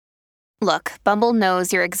Look, Bumble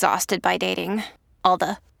knows you're exhausted by dating. All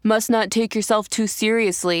the must not take yourself too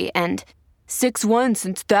seriously and 6'1"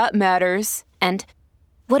 since that matters. And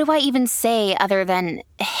what do I even say other than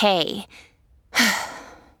hey?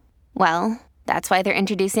 Well, that's why they're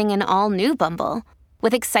introducing an all-new Bumble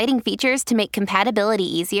with exciting features to make compatibility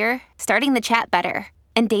easier, starting the chat better,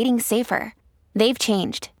 and dating safer. They've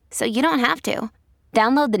changed, so you don't have to.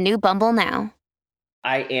 Download the new Bumble now.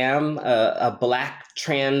 I am a Black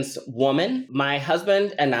trans woman. My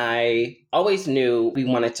husband and I always knew we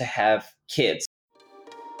wanted to have kids.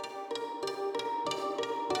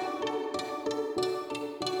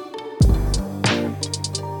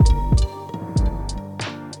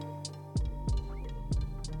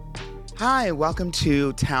 Hi, welcome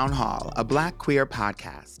to Town Hall, a Black queer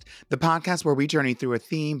podcast. The podcast where we journey through a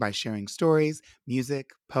theme by sharing stories, music,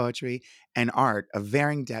 poetry, and art of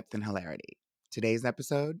varying depth and hilarity. Today's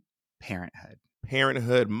episode, Parenthood.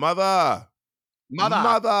 Parenthood, mother.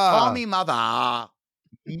 Call me mother. Are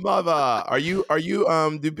you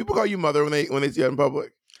do people call you mother when they see you in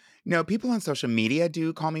public? No, people on social media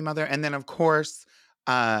do call me mother. And then of course,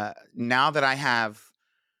 now that I have,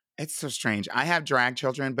 it's so strange. I have drag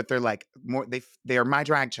children, but they're like more, they are my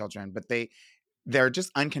drag children, but they're just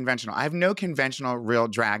unconventional. I have no conventional real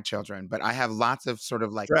drag children, but I have lots of sort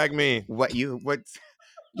of like Drag me.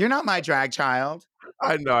 You're not my drag child.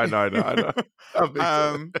 I know.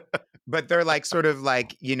 But they're like sort of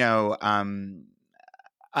like,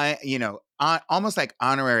 almost like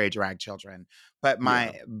honorary drag children. But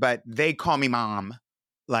but they call me mom,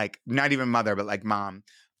 like not even mother, but like mom,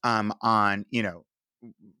 on,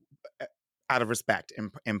 out of respect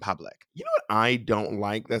in public. You know what I don't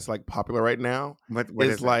like that's like popular right now? What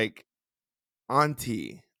is is like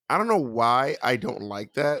auntie. I don't know why I don't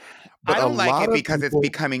like that. But I don't like it because people, it's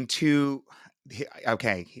becoming too.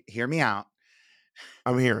 Okay, hear me out.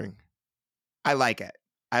 I'm hearing. I like it.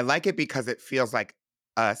 I like it because it feels like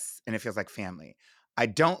us and it feels like family. I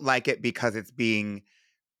don't like it because it's being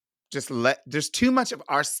there's too much of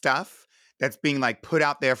our stuff that's being like put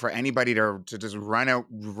out there for anybody to just run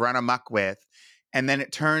amok with, and then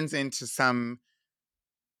it turns into some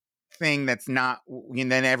thing that's not,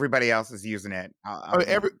 and then everybody else is using it.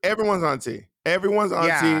 Everyone's auntie. Everyone's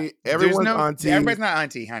auntie. Yeah, Everyone's auntie. Everybody's not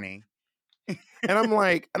auntie, honey. And I'm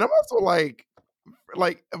also like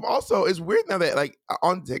also it's weird now that like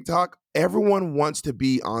on TikTok, everyone wants to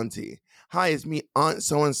be auntie. Hi, it's me, Aunt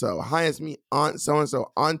so-and-so. Hi, it's me, Aunt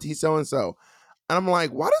so-and-so, Auntie so-and-so. And I'm like,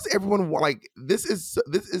 why does everyone want, like, this is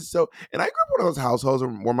so, and I grew up in one of those households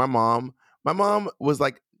where my mom was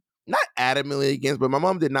like, not adamantly against, but my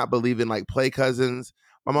mom did not believe in like play cousins.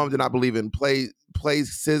 My mom did not believe in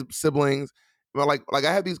siblings. Like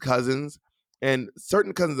I have these cousins, and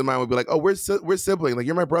certain cousins of mine would be like, oh, we're siblings. Like,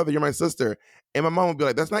 you're my brother, you're my sister. And my mom would be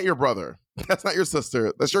like, that's not your brother. That's not your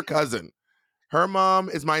sister. That's your cousin. Her mom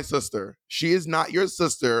is my sister. She is not your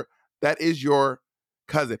sister. That is your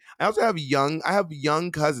cousin. I also have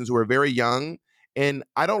young cousins who are very young, and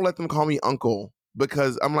I don't let them call me uncle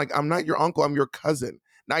because I'm like, I'm not your uncle, I'm your cousin.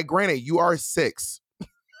 Now, granted, you are 6.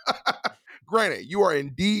 Granted, you are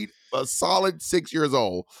indeed a solid 6 years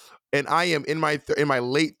old, and I am in my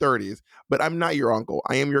late 30s, but I'm not your uncle.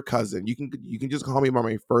 I am your cousin. You can just call me by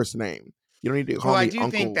my first name. You don't need to call me uncle. I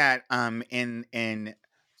do think that in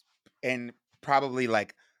probably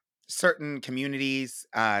like certain communities,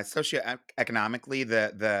 socioeconomically,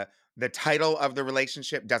 the title of the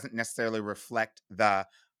relationship doesn't necessarily reflect the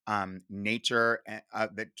nature,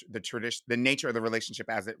 the nature of the relationship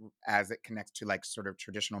as it connects to like sort of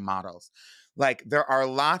traditional models. Like there are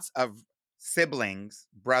lots of siblings,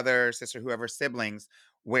 brother, sister, whoever siblings,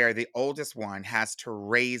 where the oldest one has to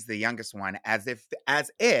raise the youngest one as if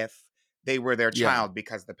they were their child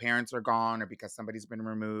because the parents are gone or because somebody's been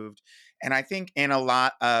removed. And I think in a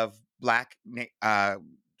lot of Black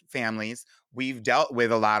families, we've dealt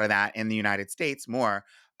with a lot of that in the United States more,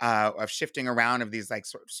 of shifting around of these like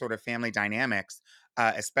sort of family dynamics,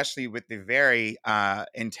 especially with the very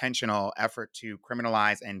intentional effort to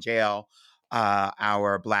criminalize and jail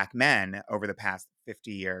our Black men over the past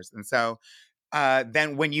 50 years. And so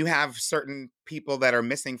then when you have certain people that are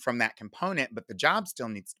missing from that component, but the job still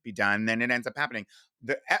needs to be done, then it ends up happening.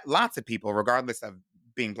 Lots of people, regardless of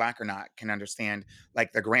being Black or not, can understand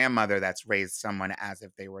like the grandmother that's raised someone as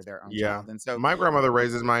if they were their own child. And so my grandmother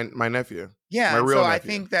raises my nephew. Yeah. My real so nephew. I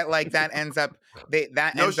think that like that ends up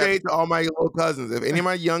no shade to all my little cousins. If any of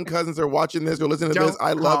my young cousins are watching this or listening to this,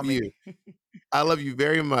 I love you. I love you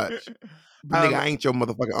very much. But nigga, I ain't your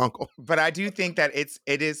motherfucking uncle. But I do think that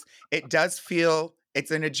it does feel it's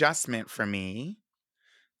an adjustment for me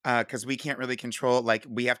because we can't really control. Like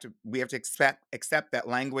we have to accept that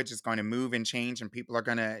language is going to move and change, and people are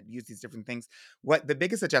going to use these different things. What the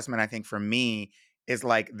biggest adjustment I think for me is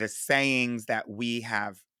like the sayings that we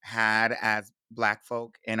have had as Black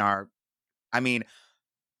folk in our. I mean,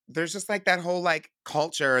 there's just like that whole like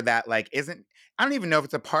culture that like isn't. I don't even know if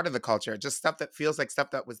it's a part of the culture. Just stuff that feels like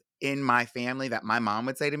stuff that was in my family that my mom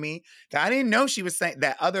would say to me that I didn't know she was saying,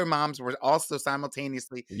 that other moms were also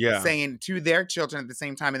simultaneously Yeah. saying to their children at the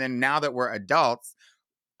same time. And then now that we're adults,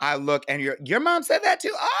 I look and your mom said that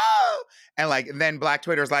too. Oh, and like then Black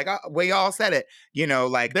Twitter is like, oh, we all said it.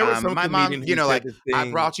 Like There was some my mom, comedian who said like this I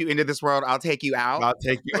thing, brought you into this world. I'll take you out. "I'll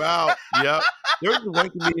take you out." Yep. There was one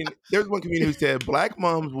comedian who said Black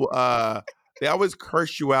moms will they always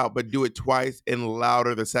curse you out, but do it twice and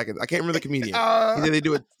louder the second. I can't remember the comedian. He Uh, said they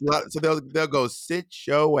do it so they'll go sit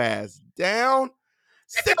your ass down,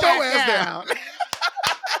 Sit sit your your ass ass down, down.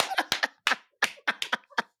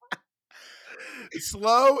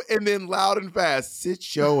 slow and then loud and fast.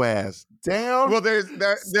 Sit your ass down. Well,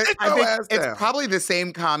 Sit I your think ass it's down. probably the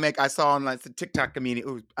same comic I saw on like the TikTok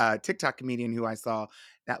comedian who I saw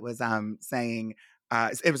that was saying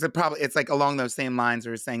it was it's like along those same lines,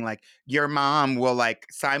 or saying like your mom will like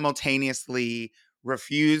simultaneously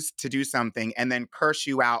refuse to do something and then curse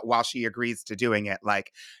you out while she agrees to doing it.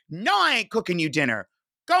 Like, no, I ain't cooking you dinner.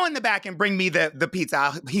 Go in the back and bring me the pizza.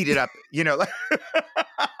 I'll heat it up. Like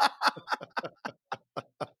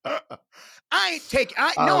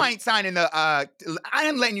no, Um, I ain't signing I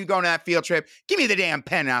ain't letting you go on that field trip. Give me the damn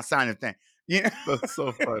pen and I'll sign the thing. You know? that's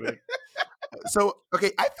so funny. So,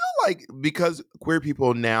 okay, I feel like because queer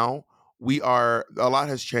people now, a lot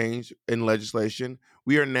has changed in legislation.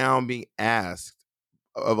 We are now being asked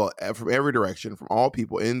from every direction, from all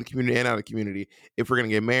people in the community and out of the community, if we're going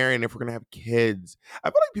to get married and if we're going to have kids. I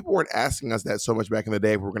feel like people weren't asking us that so much back in the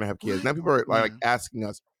day if we're going to have kids. What? Now people are like Yeah. asking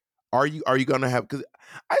us, are you going to have, because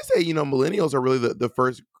I say, millennials are really the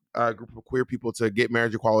first group of queer people to get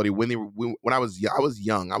marriage equality when I was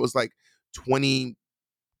young. I was like 20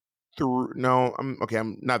 through, no, I'm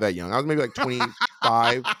not that young. I was maybe like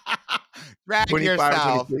 25, Drag 25 or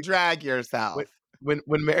yourself. 26 Drag when yourself.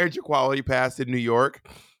 when marriage equality passed in New York.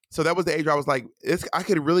 So that was the age where I was like, I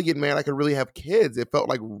could really get married. I could really have kids. It felt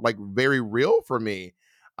like very real for me.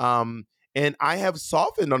 Um, and I have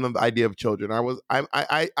softened on the idea of children.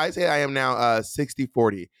 I say I am now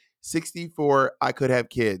 60-40. 64, I could have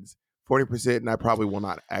kids. 40%, and I probably will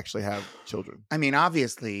not actually have children. I mean,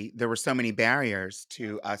 obviously, there were so many barriers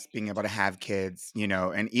to us being able to have kids,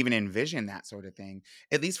 and even envision that sort of thing.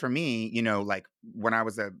 At least for me, like when I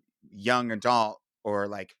was a young adult or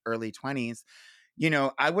like early 20s,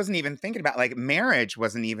 I wasn't even thinking about like marriage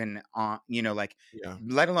wasn't even on, like Yeah.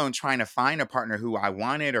 let alone trying to find a partner who I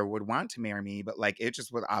wanted or would want to marry me. But like it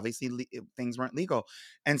just was obviously things weren't legal.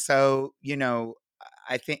 And so,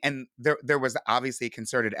 I think, and there was obviously a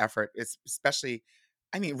concerted effort, especially,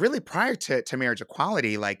 I mean, really prior to marriage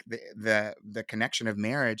equality, like the connection of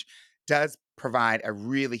marriage does provide a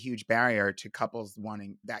really huge barrier to couples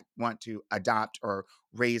want to adopt or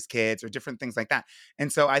raise kids or different things like that.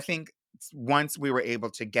 And so I think once we were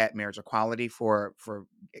able to get marriage equality for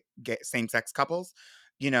same sex couples,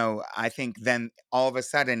 I think then all of a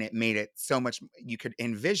sudden it made it so much you could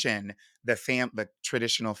envision the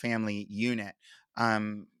traditional family unit,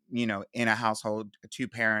 in a household, two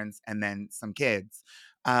parents and then some kids.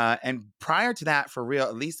 And prior to that, for real,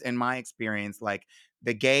 at least in my experience, like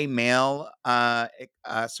the gay male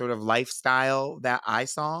sort of lifestyle that I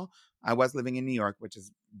saw, I was living in New York, which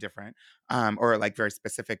is different, or like very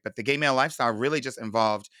specific, but the gay male lifestyle really just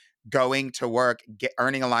involved going to work,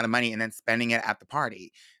 earning a lot of money, and then spending it at the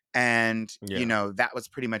party. And, Yeah. that was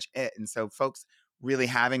pretty much it. And so folks really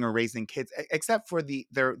having or raising kids, except for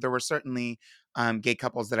there were certainly gay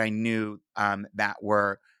couples that I knew that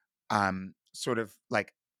were sort of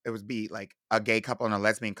like, it would be like a gay couple and a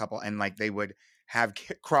lesbian couple, and like they would have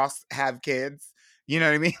kids. You know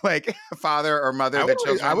what I mean? Like father or mother the I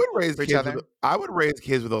children would raise for each kids other. I would raise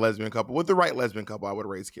kids with a lesbian couple. With the right lesbian couple, I would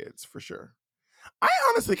raise kids for sure. I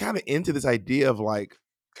honestly kind of into this idea of like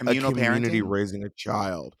a Communal community parenting. raising a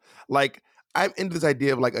child. Like I'm into this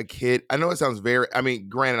idea of like a kid. I know it sounds I mean,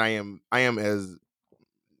 granted, I am as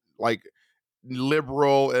like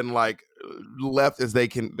liberal and like left as they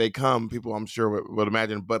come, people I'm sure would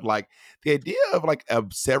imagine, but like the idea of like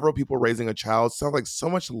several people raising a child sounds like so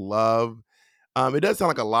much love. It does sound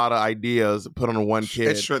like a lot of ideas put on one It's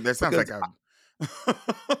kid, sure that sounds like because a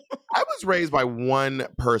I was raised by one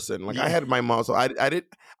person. Like I yeah. had my mom, so I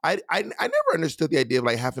never understood the idea of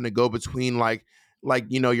like having to go between like like,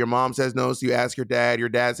 your mom says no, so you ask your dad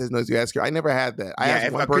says no, so you ask I never had that. I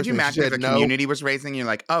asked one could you person and she imagine if said a no. community was raising you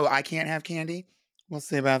like, oh, I can't have candy? We'll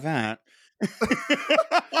see about that.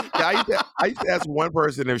 Yeah, I used to ask one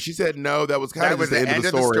person, if she said no, that was kind That of was just the the end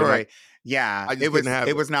of the story. Like, yeah, I just couldn't have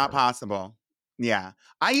it was not possible. Yeah,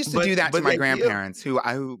 I used to do that to the my idea grandparents who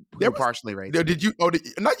partially raised me. Did you?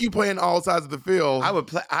 Not you playing all sides of the field. I would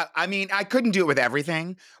play. I mean, I couldn't do it with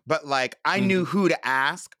everything, but like I knew who to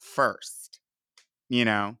ask first,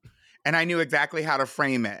 and I knew exactly how to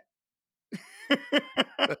frame it.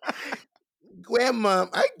 Grandma,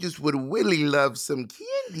 I just would really love some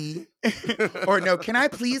candy. Or no, can I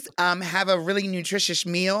please have a really nutritious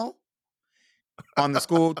meal on the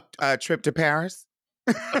school trip to Paris?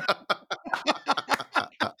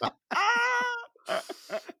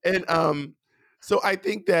 And so I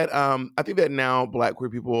think that now Black queer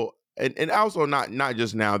people, and also not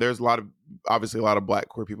just now, there's obviously a lot of Black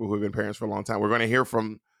queer people who have been parents for a long time. We're going to hear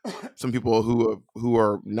from some people who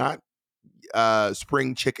are not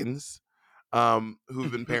spring chickens,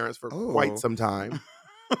 who've been parents for quite some time.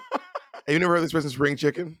 Have you never heard the expression spring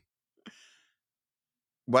chicken?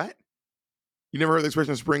 What? You never heard the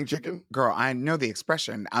expression spring chicken? Girl, I know the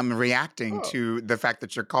expression. I'm reacting to the fact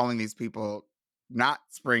that you're calling these people not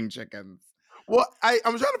spring chickens. Well, I'm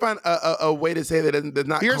trying to find a way to say that that's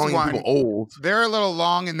not Here's calling one. people old. They're a little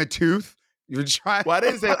long in the tooth. You're trying. Well,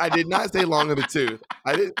 I did not say long in the tooth.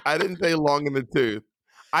 I didn't say long in the tooth.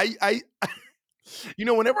 I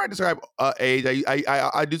whenever I describe age,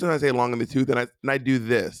 I do sometimes say long in the tooth, and I do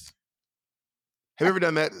this. Have you ever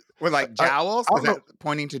done that? With like jowls? Is that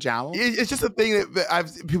pointing to jowls? It's just a thing that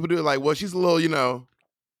I've people do. Like, well, she's a little,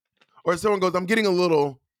 or someone goes, I'm getting a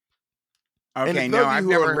little. Okay, no, I've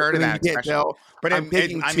never heard of that expression. Tell, but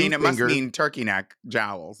it must mean turkey neck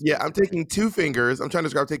jowls. Yeah, I'm taking 2 fingers. I'm trying to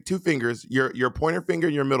describe. Take 2 fingers, your pointer finger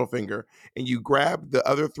and your middle finger, and you grab the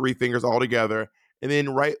other 3 fingers all together, and then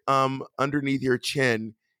right underneath your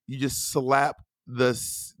chin, you just slap the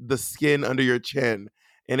skin under your chin,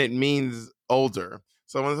 and it means older.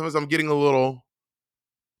 So when I'm getting a little,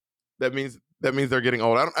 that means they're getting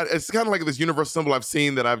old. It's kind of like this universal symbol I've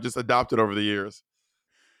seen that I've just adopted over the years.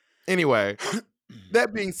 Anyway,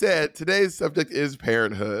 that being said, today's subject is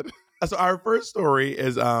parenthood. So our first story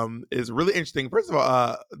is really interesting. First of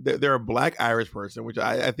all, they're a Black Irish person, which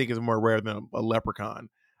I think is more rare than a leprechaun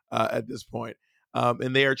at this point.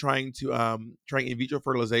 And they are trying in vitro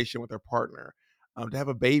fertilization with their partner to have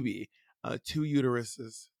a baby. 2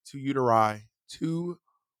 uteruses, 2 uteri, 2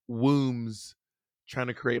 wombs, trying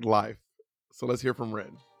to create life. So let's hear from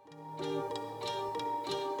Ren.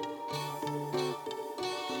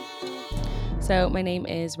 So my name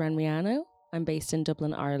is Ren Riano. I'm based in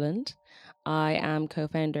Dublin, Ireland. I am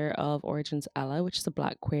co-founder of Origins Ella, which is a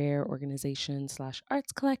Black queer organization /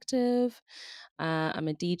 arts collective. I'm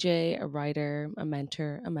a DJ, a writer, a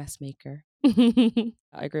mentor, a mess maker.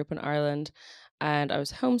 I grew up in Ireland and I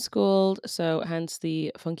was homeschooled, so hence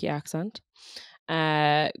the funky accent.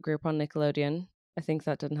 Grew up on Nickelodeon. I think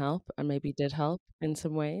that didn't help, and maybe did help in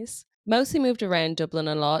some ways. Mostly moved around Dublin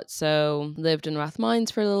a lot, so lived in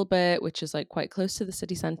Rathmines for a little bit, which is like quite close to the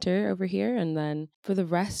city centre over here. And then for the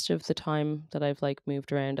rest of the time that I've like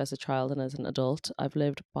moved around as a child and as an adult, I've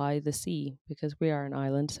lived by the sea because we are an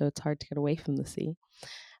island, so it's hard to get away from the sea.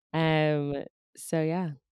 So yeah,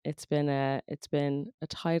 it's been a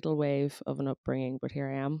tidal wave of an upbringing, but here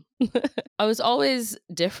I am. I was always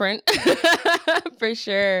different for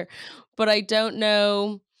sure, but I don't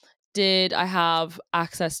know, did I have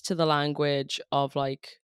access to the language of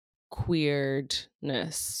like queerness?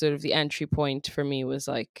 Sort of the entry point for me was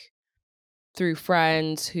like through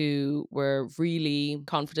friends who were really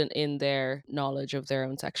confident in their knowledge of their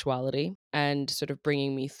own sexuality and sort of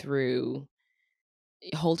bringing me through,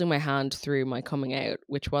 holding my hand through my coming out,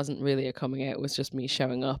 which wasn't really a coming out, it was just me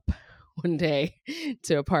showing up one day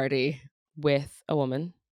to a party with a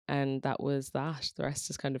woman, and that was that. The rest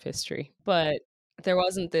is kind of history. But there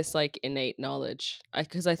wasn't this like innate knowledge,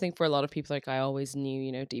 because I think for a lot of people, like I always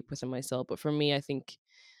knew, deep within myself. But for me, I think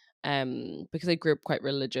because I grew up quite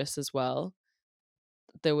religious as well,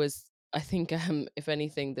 there was, I think, if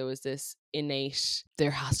anything, there was this innate,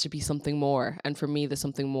 there has to be something more. And for me, the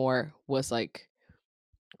something more was like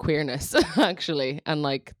queerness actually, and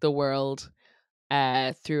like the world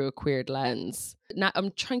through a queer lens. Now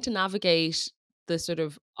I'm trying to navigate the sort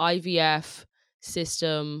of IVF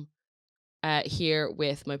system here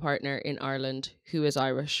with my partner in Ireland, who is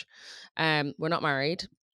Irish. We're not married,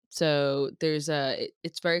 so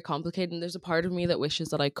it's very complicated, and there's a part of me that wishes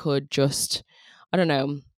that I could just, I don't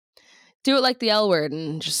know, do it like the L word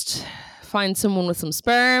and just find someone with some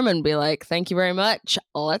sperm and be like, thank you very much,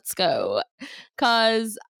 let's go.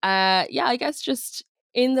 Cause yeah, I guess just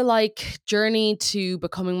in the like journey to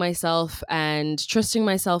becoming myself and trusting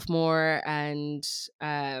myself more and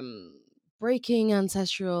breaking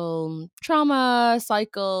ancestral trauma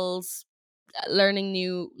cycles, learning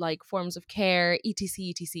new like forms of care,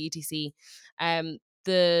 etc.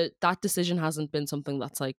 That decision hasn't been something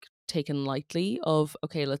that's like taken lightly of,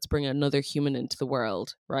 okay, let's bring another human into the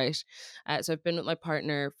world, right? So I've been with my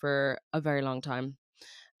partner for a very long time,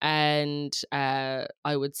 and I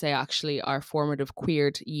would say actually our formative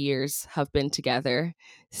queered years have been together.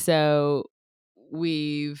 So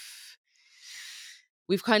we've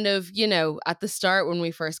kind of, you know, at the start when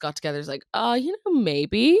we first got together, it's like, you know,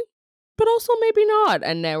 maybe, but also maybe not.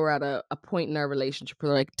 And now we're at a point in our relationship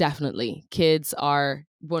where like, definitely kids are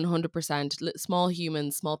 100%, small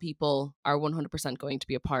humans, small people are 100% going to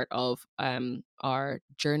be a part of our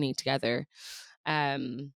journey together.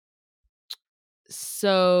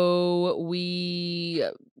 So we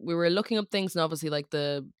were looking up things, and obviously like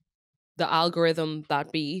the algorithm,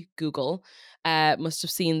 that be Google, must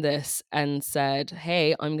have seen this and said,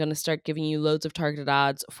 hey, I'm going to start giving you loads of targeted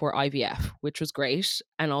ads for IVF, which was great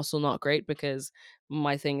and also not great because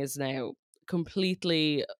my thing is now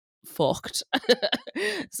completely fucked.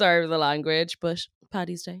 Sorry for the language, but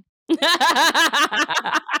Paddy's Day.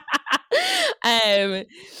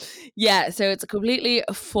 Yeah, so it's completely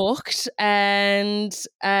fucked, and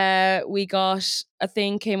we got a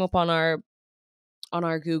thing came up on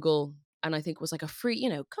our Google, and I think it was like a free, you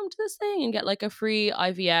know, come to this thing and get like a free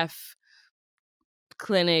IVF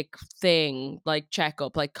clinic thing, like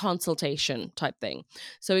checkup, like consultation type thing.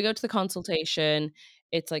 So we go to the consultation.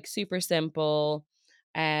 It's like super simple.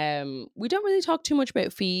 We don't really talk too much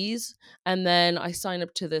about fees. And then I sign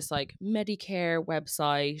up to this like Medicare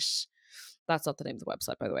website. That's not the name of the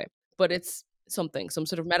website, by the way, but it's some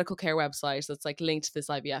sort of medical care website that's like linked to this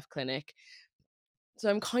IVF clinic. So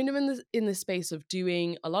I'm kind of in the space of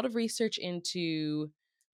doing a lot of research into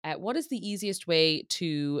what is the easiest way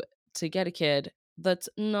to get a kid that's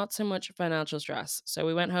not so much financial stress. So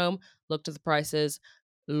we went home, looked at the prices.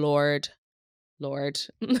 Lord, Lord,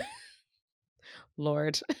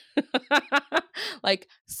 like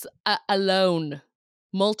a loan,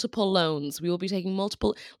 multiple loans. We will be taking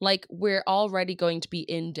multiple, like we're already going to be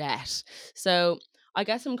in debt. So I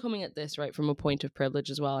guess I'm coming at this right from a point of privilege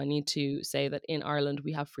as well. I need to say that in Ireland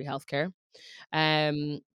we have free healthcare.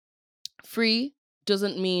 Free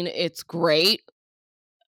doesn't mean it's great.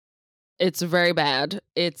 It's very bad.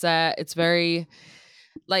 It's very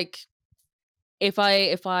like if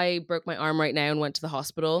I broke my arm right now and went to the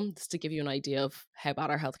hospital, just to give you an idea of how bad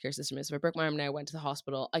our healthcare system is. If I broke my arm now, went to the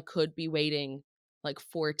hospital, I could be waiting like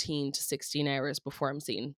 14 to 16 hours before I'm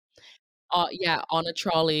seen. Yeah, on a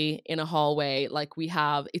trolley in a hallway, like we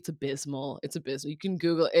have, it's abysmal. It's abysmal. You can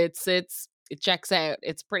Google it checks out.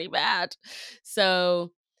 It's pretty bad.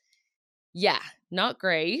 So yeah, not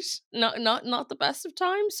great. Not the best of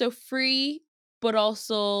times. So free, but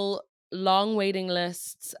also long waiting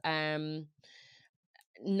lists.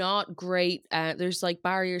 Not great. There's like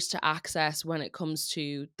barriers to access when it comes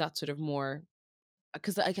to that sort of more,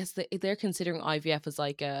 because I guess they're considering IVF as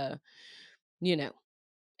like a, you know,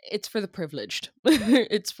 it's for the privileged.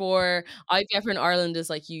 It's for IVF in Ireland is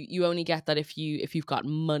like you only get that if you've got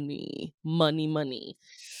money.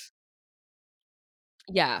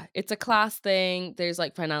 Yeah, it's a class thing. There's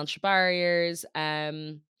like financial barriers.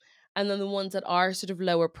 And then the ones that are sort of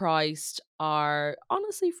lower priced are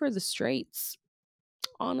honestly for the straights.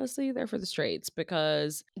 Honestly, they're for the straights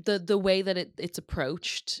because the way that it's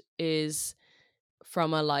approached is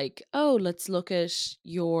from a like, oh, let's look at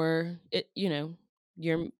your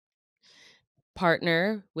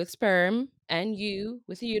partner with sperm and you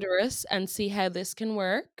with a uterus and see how this can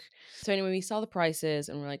work. So anyway, we saw the prices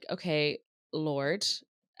and we're like, okay, Lord,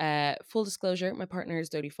 full disclosure, my partner is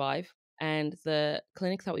 35, and the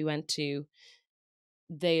clinic that we went to,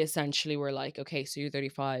 they essentially were like, okay, so you're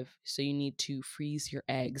 35, so you need to freeze your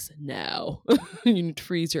eggs now. You need to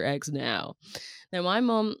freeze your eggs now. Now, my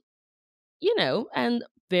mom, and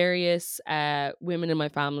various women in my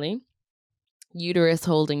family, uterus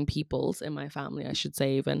holding peoples in my family, I should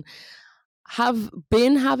say, even have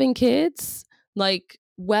been having kids like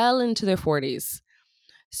well into their 40s.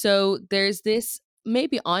 So there's this,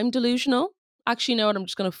 maybe I'm delusional. Actually, you know what? I'm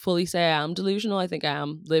just going to fully say I am delusional. I think I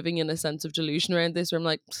am living in a sense of delusion around this where I'm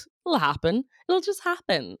like, it'll happen. It'll just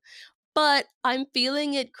happen. But I'm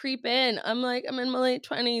feeling it creep in. I'm like, I'm in my late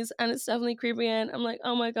 20s and it's definitely creeping in. I'm like,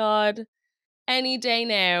 oh my God, any day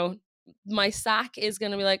now, my sack is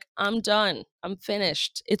going to be like, I'm done. I'm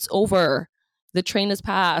finished. It's over. The train has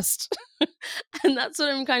passed. And that's what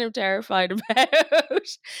I'm kind of terrified about.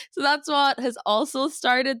 So that's what has also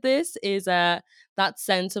started this, is that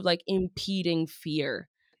sense of like impeding fear.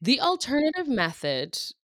 The alternative method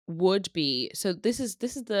would be, so this is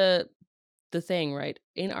the thing, right?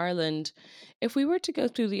 In Ireland, if we were to go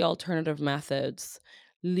through the alternative methods,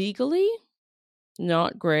 legally,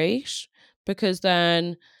 not great, because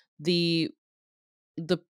then the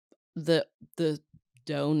the the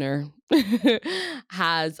donor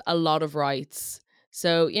has a lot of rights.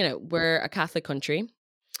 So, we're a Catholic country,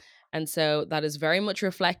 and so that is very much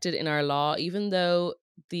reflected in our law, even though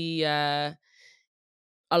the a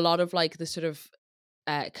lot of like the sort of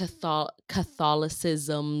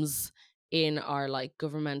Catholicisms in our like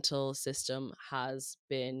governmental system has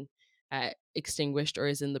been extinguished, or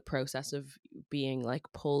is in the process of being like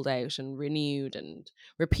pulled out and renewed and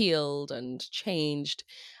repealed and changed.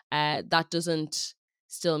 That doesn't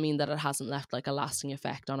still mean that it hasn't left like a lasting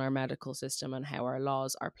effect on our medical system and how our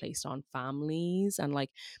laws are placed on families and like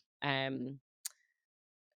um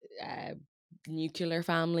uh, nuclear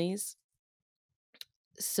families.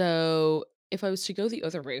 So if I was to go the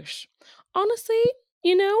other route, honestly,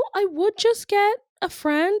 I would just get a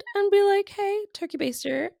friend and be like, "Hey, turkey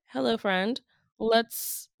baster, hello friend.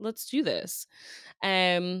 Let's do this."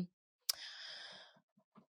 Um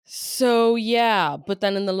so yeah, but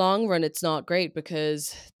then in the long run it's not great,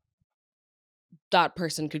 because that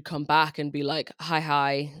person could come back and be like,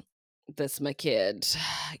 "Hi, this is my kid.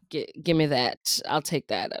 Give me that. I'll take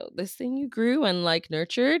that. Oh, this thing you grew and like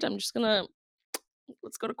nurtured. I'm just gonna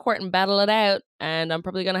let's go to court and battle it out. And I'm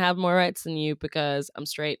probably going to have more rights than you because I'm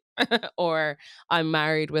straight or I'm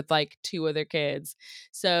married with like 2 other kids."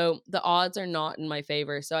 So the odds are not in my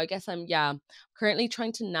favor. So I guess I'm currently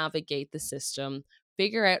trying to navigate the system,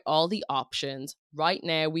 figure out all the options. Right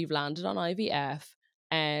now, we've landed on IVF,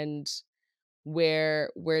 and we're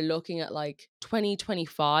looking at like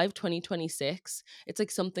 2025, 2026. It's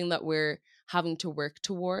like something that we're having to work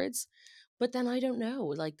towards. But then I don't know,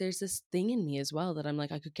 like there's this thing in me as well that I'm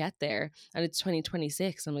like, I could get there, and it's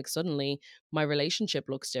 2026. I'm like, suddenly my relationship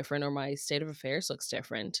looks different, or my state of affairs looks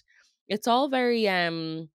different. It's all very I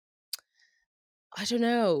don't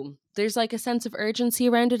know. There's like a sense of urgency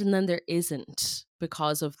around it, and then there isn't,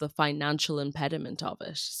 because of the financial impediment of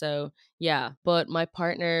it. So yeah, but my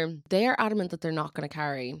partner, they are adamant that they're not going to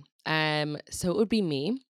carry. So it would be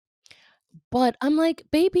me. But I'm like,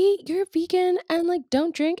 baby, you're vegan and like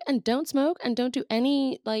don't drink and don't smoke and don't do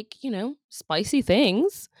any like, spicy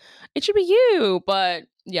things. It should be you. But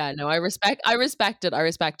yeah, no, I respect it. I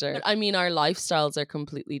respect her. I mean, our lifestyles are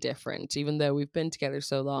completely different, even though we've been together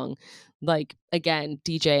so long. Like again,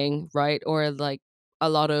 DJing, right? Or like a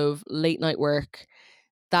lot of late night work.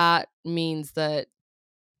 That means that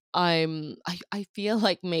I feel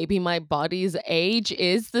like maybe my body's age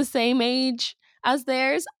is the same age as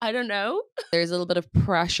theirs. I don't know. There's a little bit of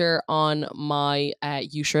pressure on my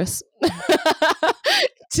uterus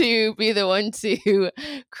to be the one to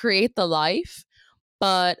create the life.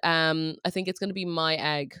 But I think it's going to be my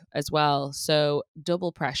egg as well. So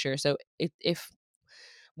double pressure. So if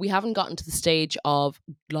we haven't gotten to the stage of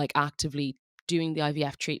like actively doing the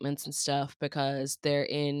IVF treatments and stuff, because they're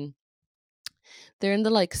in the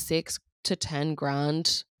like 6 to 10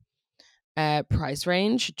 grand price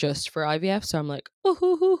range just for IVF. So I'm like,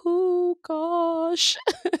 oh gosh,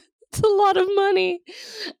 it's a lot of money.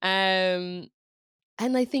 And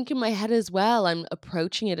I think in my head as well, I'm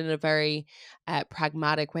approaching it in a very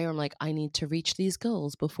pragmatic way, where I'm like, I need to reach these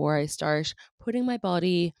goals before I start putting my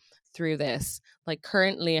body through this. Like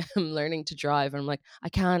currently I'm learning to drive, and I'm like, I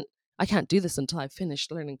can't do this until I've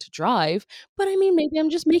finished learning to drive. But I mean, maybe I'm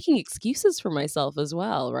just making excuses for myself as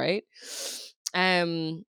well, right?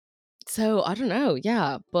 So I don't know,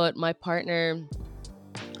 yeah. But my partner's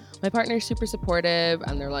super supportive,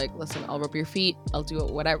 and they're like, listen, I'll rub your feet, I'll do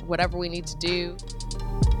whatever we need to do.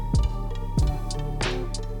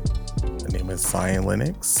 My name is Cyan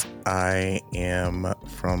Lennox. I am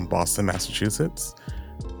from Boston, Massachusetts.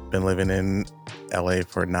 Been living in LA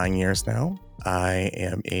for 9 years now. I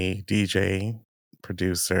am a DJ,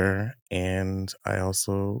 producer, and I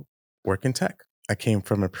also work in tech. I came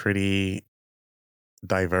from a pretty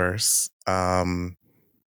diverse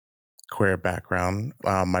queer background.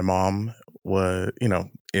 My mom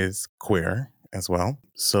is queer as well.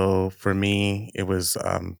 So for me, it was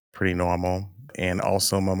pretty normal. And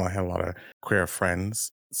also my mom had a lot of queer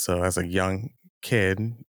friends. So as a young kid,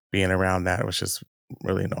 being around that was just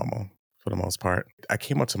really normal for the most part. I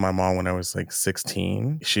came up to my mom when I was like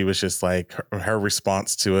 16. She was just like, her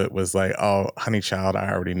response to it was like, oh, honey child, I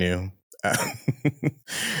already knew.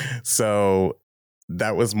 So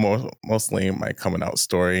that was mostly my coming out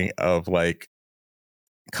story of like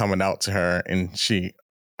coming out to her and she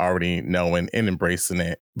already knowing and embracing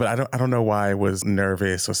it. But I don't know why I was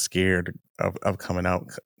nervous or scared of coming out,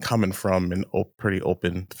 coming from an pretty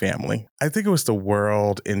open family. I think it was the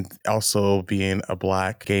world, and also being a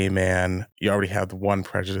Black gay man, you already have the one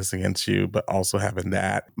prejudice against you, but also having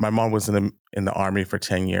that. My mom was in the Army for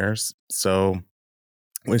 10 years. So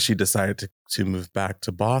when she decided to move back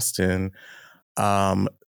to Boston,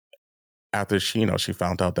 after she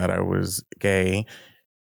found out that I was gay,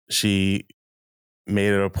 she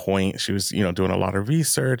made it a point. She was, doing a lot of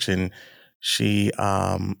research, and she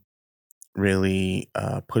really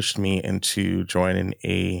pushed me into joining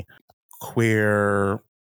a queer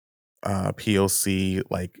POC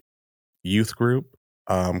like youth group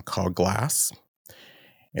called Glass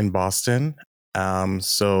in Boston.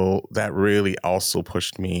 So that really also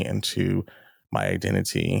pushed me into my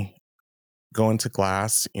identity. Going to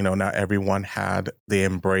Glass, not everyone had the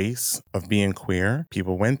embrace of being queer.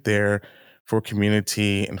 People went there for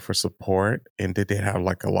community and for support, and they did have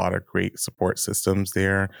like a lot of great support systems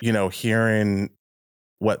there. Hearing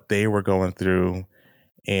what they were going through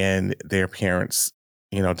and their parents,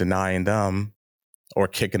 denying them or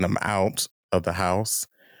kicking them out of the house.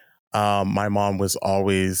 My mom was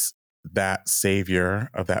always that savior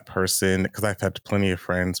of that person, because I've had plenty of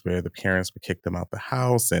friends where the parents would kick them out the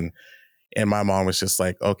house, and my mom was just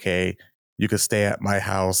like, okay, you could stay at my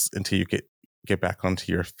house until you get back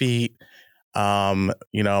onto your feet. My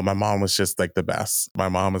mom was just like the best. My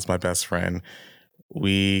mom is my best friend.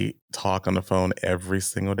 We talk on the phone every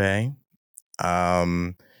single day.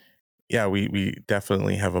 Yeah, we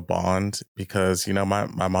definitely have a bond because, my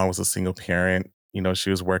mom was a single parent. She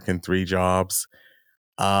was working 3 jobs.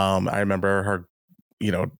 I remember her,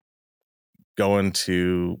 going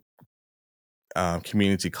to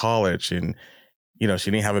community college, and she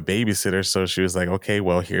didn't have a babysitter, so she was like, okay,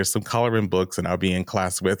 well, here's some coloring books and I'll be in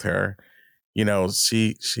class with her.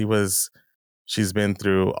 She's been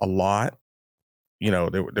through a lot.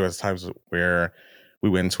 There was times where we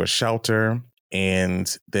went into a shelter,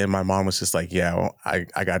 and then my mom was just like, yeah, well, I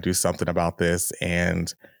got to do something about this.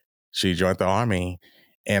 And she joined the Army,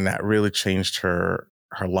 and that really changed her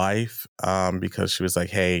life, because she was like,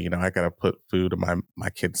 hey, I got to put food in my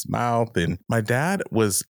kid's mouth. And my dad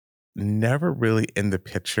was never really in the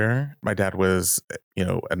picture. My dad was,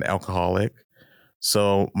 an alcoholic.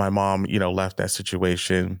 So my mom, left that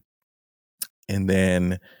situation. And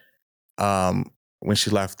then when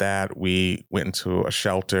she left that, we went into a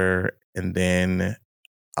shelter, and then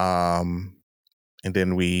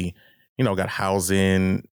we, got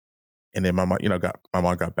housing, and then my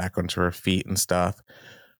mom got back onto her feet and stuff.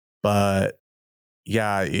 But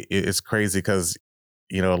yeah, it's crazy because,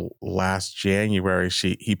 last January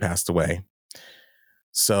he passed away.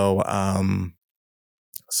 So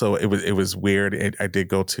so it was weird. I did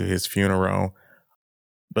go to his funeral,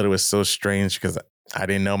 but it was so strange because I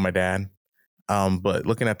didn't know my dad. But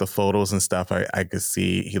looking at the photos and stuff, I could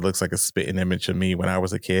see he looks like a spitting image of me when I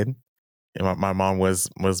was a kid. And my mom was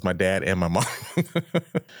my dad and my mom.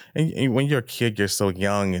 and when you're a kid, you're so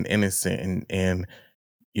young and innocent, and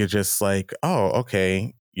you're just like, oh,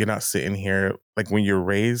 okay. You're not sitting here like when you're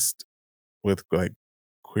raised with like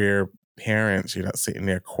queer parents, you're not sitting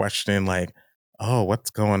there questioning like, oh, what's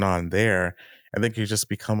going on there? I think you just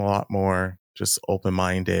become a lot more just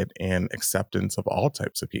open-minded and acceptance of all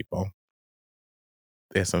types of people.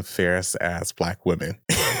 There's some fierce ass Black women.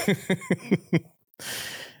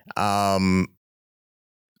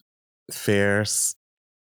 Fierce,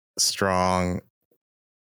 strong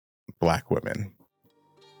Black women.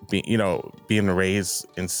 Being raised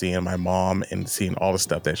and seeing my mom and seeing all the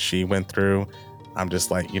stuff that she went through, I'm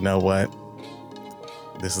just like, you know what?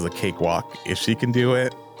 This is a cakewalk. If she can do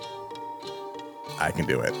it, I can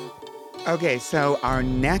do it. Okay, so our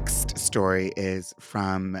next story is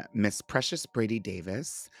from Miss Precious Brady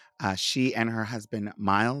Davis. She and her husband,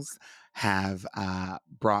 Miles, have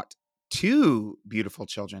brought 2 beautiful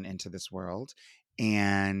children into this world.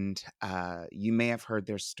 And you may have heard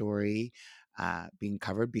their story being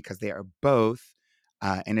covered because they are both,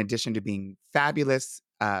 in addition to being fabulous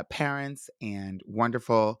parents and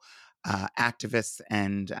wonderful activists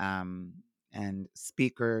and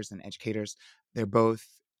speakers and educators, they're both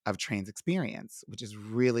of trans experience, which is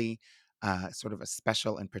really sort of a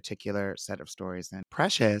special and particular set of stories. And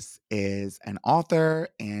Precious is an author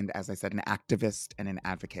and, as I said, an activist and an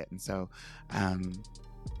advocate. And so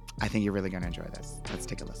I think you're really going to enjoy this. Let's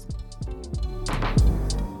take a listen.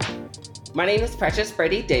 My name is Precious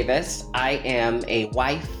Brady Davis. I am a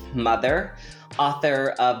wife, mother,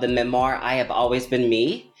 author of the memoir, I Have Always Been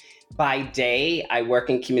Me, By day, I work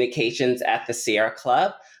in communications at the Sierra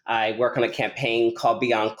Club. I work on a campaign called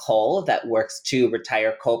Beyond Coal that works to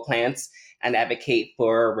retire coal plants and advocate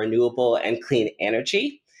for renewable and clean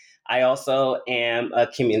energy. I also am a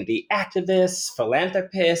community activist,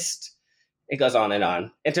 philanthropist. It goes on and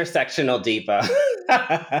on. Intersectional diva.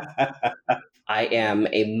 I am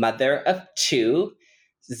a mother of two,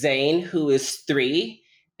 Zane, who is 3,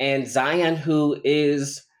 and Zion, who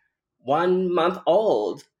is 1 month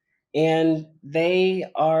old. And they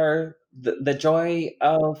are the joy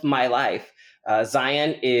of my life.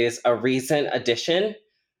 Zion is a recent addition.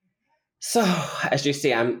 So, as you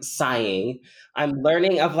see, I'm sighing. I'm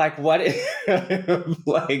learning of like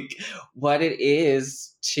like what it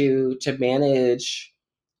is to manage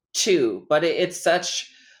too, but it's such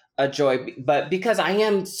a joy. But because I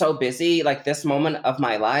am so busy, like this moment of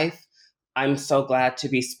my life, I'm so glad to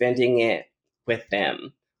be spending it with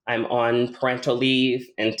them. I'm on parental leave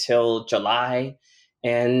until July,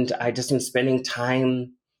 and I just am spending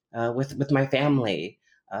time with my family.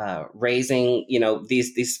 Raising,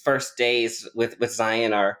 these first days with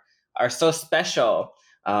Zion are so special.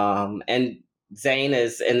 And Zane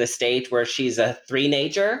is in the stage where she's a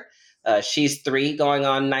three-nager. She's 3 going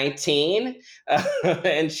on 19.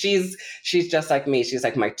 And she's just like me. She's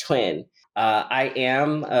like my twin. I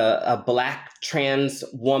am a Black trans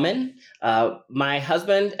woman. My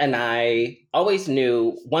husband and I always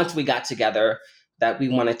knew once we got together that we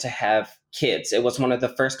wanted to have kids. It was one of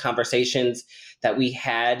the first conversations that we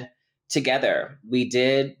had together. We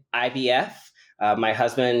did IVF. My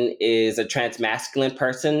husband is a trans masculine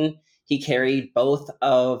person. He carried both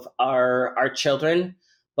of our children.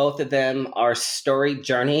 Both of them are storied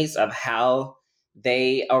journeys of how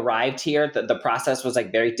they arrived here. The process was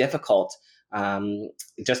like very difficult, um,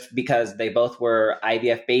 just because they both were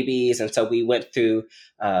IVF babies, and so we went through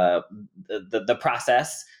the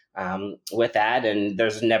process with that. And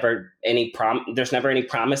there's never any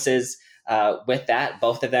promises with that.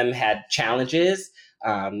 Both of them had challenges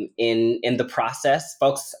in the process.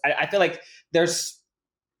 Folks, I feel like there's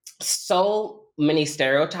so many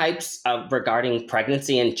stereotypes regarding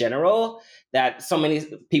pregnancy in general that so many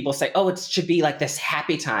people say, oh, it should be like this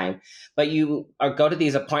happy time. But you go to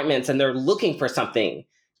these appointments and they're looking for something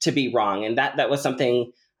to be wrong. And that was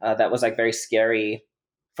something that was like very scary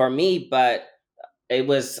for me. But it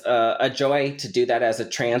was a joy to do that as a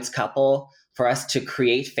trans couple, for us to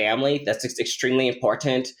create family. That's extremely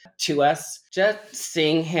important to us. Just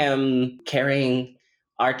seeing him carrying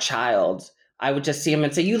our child, I would just see him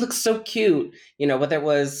and say, you look so cute. Whether it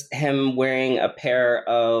was him wearing a pair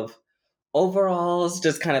of overalls,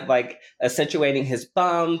 just kind of like accentuating his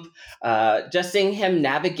bump, just seeing him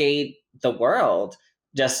navigate the world,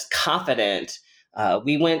 just confident.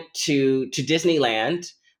 We went to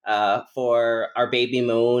Disneyland for our baby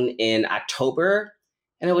moon in October,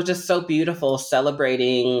 and it was just so beautiful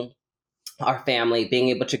celebrating our family, being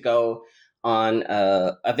able to go on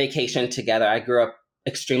a vacation together. I grew up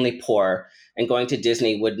extremely poor, and going to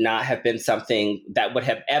Disney would not have been something that would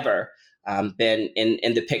have ever been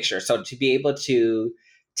in the picture. So to be able to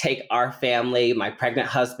take our family, my pregnant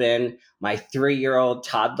husband, my 3-year-old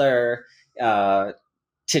toddler, to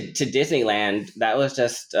Disneyland, that was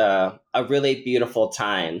just a really beautiful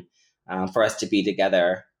time for us to be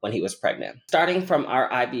together when he was pregnant. Starting from our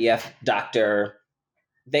IVF doctor,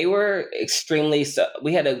 they were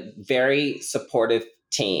we had a very supportive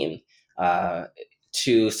team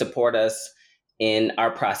to support us in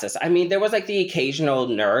our process. I mean, there was like the occasional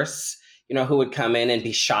nurse, who would come in and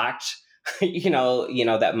be shocked,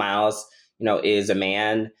 that Miles, is a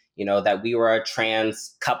man, that we were a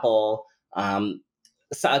trans couple.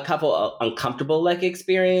 So a couple of uncomfortable like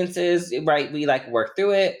experiences, right? We like work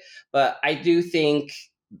through it, but I do think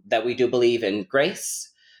that we do believe in grace,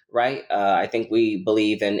 right? I think we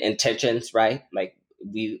believe in intentions, right? Like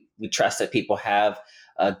we trust that people have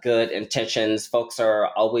good intentions. Folks are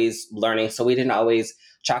always learning, so we didn't always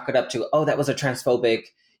chalk it up to, oh, that was a transphobic,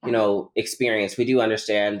 experience. We do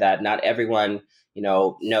understand that not everyone,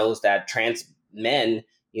 knows that trans men,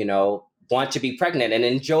 want to be pregnant and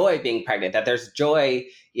enjoy being pregnant, that there's joy,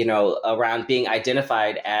 around being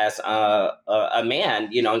identified as a man,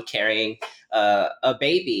 and carrying a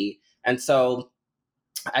baby. And so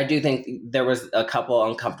I do think there was a couple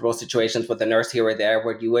uncomfortable situations with the nurse here or there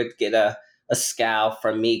where you would get a scowl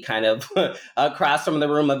from me kind of across from the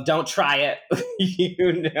room of don't try it,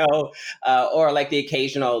 or like the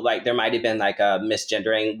occasional, like there might have been like a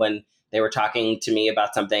misgendering when they were talking to me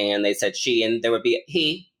about something and they said she, and there would be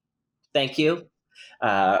he. Thank you,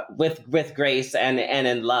 with grace and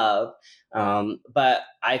in love. But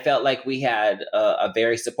I felt like we had a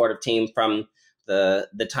very supportive team from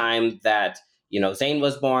the time that, Zayn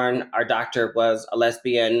was born, our doctor was a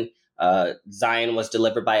lesbian. Zion was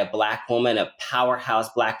delivered by a Black woman, a powerhouse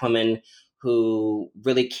Black woman who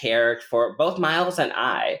really cared for both Miles and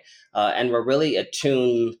I, and were really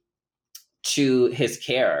attuned to his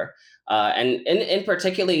care. And in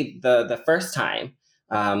particularly the first time,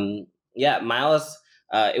 Miles,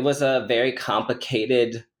 it was a very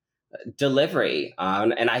complicated delivery,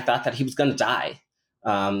 and I thought that he was going to die,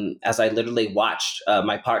 as I literally watched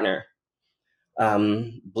my partner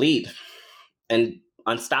bleed and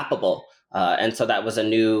unstoppable. And so that was a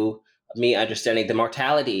new me understanding the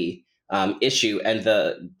mortality issue, and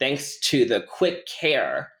the thanks to the quick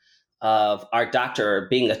care of our doctor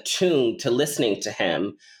being attuned to listening to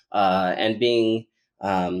him, and being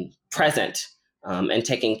present, and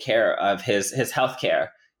taking care of his health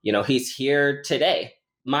care. He's here today.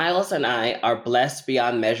 Miles and I are blessed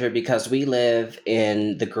beyond measure because we live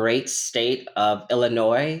in the great state of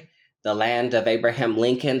Illinois, the land of Abraham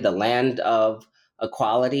Lincoln, the land of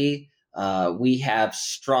equality. We have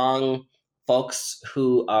strong folks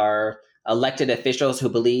who are elected officials who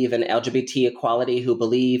believe in LGBT equality, who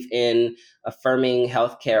believe in affirming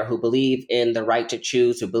healthcare, who believe in the right to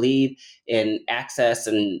choose, who believe in access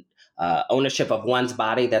and ownership of one's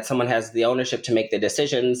body, that someone has the ownership to make the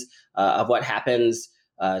decisions of what happens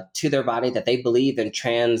to their body, that they believe in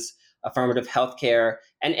trans affirmative healthcare.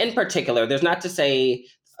 And in particular, there's not to say,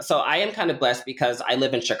 so I am kind of blessed because I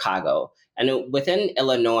live in Chicago. And within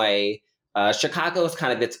Illinois, Chicago is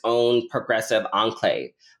kind of its own progressive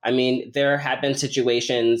enclave. I mean, there have been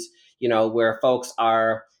situations, where folks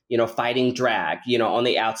are, fighting drag, on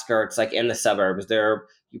the outskirts, like in the suburbs. They're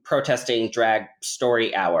protesting drag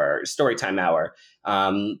story time hour.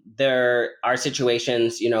 There are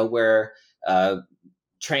situations, where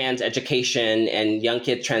trans education and young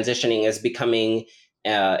kids transitioning is becoming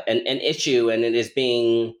an issue, and it is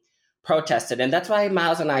being protested. And that's why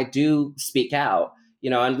Miles and I do speak out,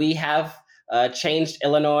 and we have changed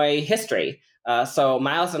Illinois history. So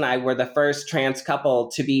Miles and I were the first trans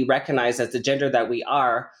couple to be recognized as the gender that we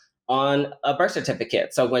are on a birth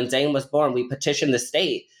certificate. So when Zayn was born, we petitioned the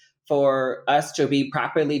state for us to be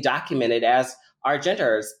properly documented as our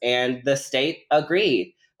genders, and the state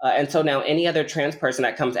agreed. And so now any other trans person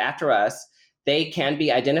that comes after us, they can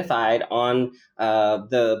be identified on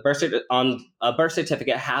on a birth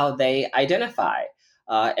certificate how they identify.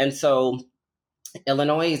 And so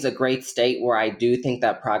Illinois is a great state where I do think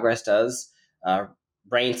that progress does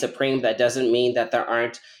reign supreme. That doesn't mean that there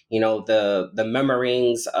aren't, the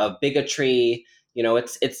murmurings of bigotry.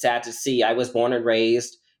 It's sad to see. I was born and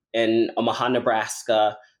raised in Omaha,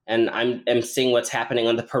 Nebraska, and I'm seeing what's happening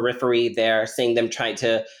on the periphery there, seeing them trying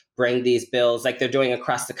to bring these bills like they're doing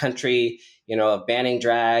across the country, of banning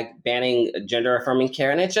drag, banning gender affirming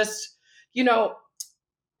care. And it just,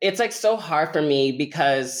 it's like so hard for me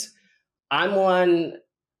because my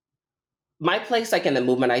place, like in the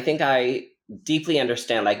movement, I think I deeply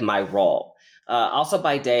understand like my role. Also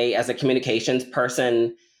by day as a communications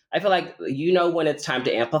person, I feel like, when it's time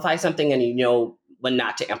to amplify something, and when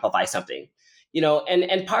not to amplify something,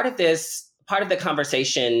 and part of the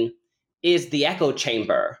conversation is the echo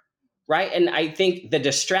chamber, right? And I think the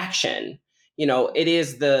distraction, it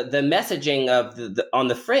is the messaging of on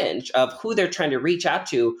the fringe of who they're trying to reach out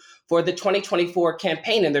to for the 2024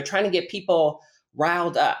 campaign. And they're trying to get people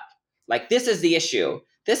riled up. Like, this is the issue.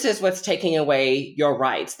 This is what's taking away your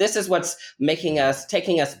rights. This is what's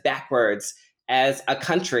taking us backwards as a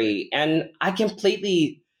country. And I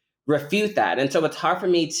completely refute that. And so it's hard for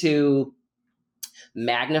me to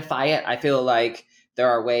magnify it. I feel like there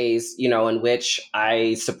are ways, in which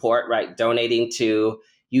I support, right? Donating to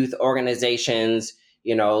youth organizations,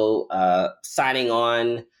 signing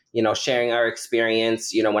on, sharing our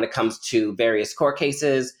experience, when it comes to various court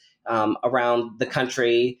cases around the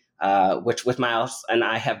country, which with Miles and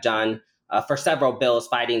I have done for several bills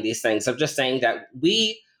fighting these things. So just saying that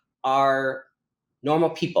we are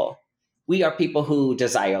normal people. We are people who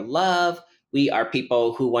desire love. We are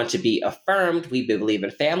people who want to be affirmed. We believe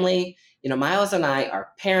in family. Miles and I are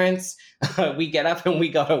parents. We get up and we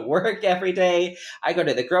go to work every day. I go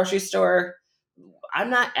to the grocery store.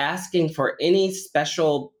 I'm not asking for any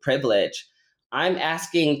special privilege. I'm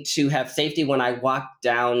asking to have safety when I walk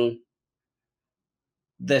down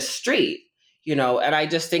the street, and I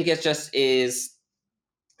just think it just is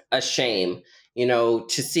a shame, to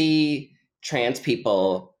see trans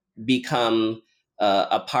people become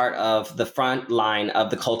a part of the front line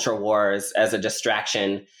of the culture wars as a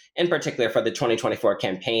distraction, in particular for the 2024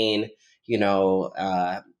 campaign,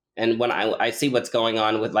 and when I see what's going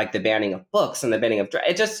on with like the banning of books and the banning of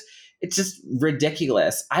it just, it's just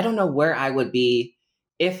ridiculous. I don't know where I would be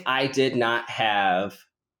if I did not have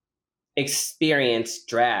experienced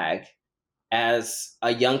drag as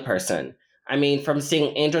a young person. I mean, from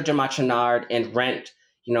seeing Angel Demachinard in Rent,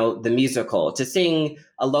 the musical, to seeing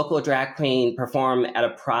a local drag queen perform uh, at a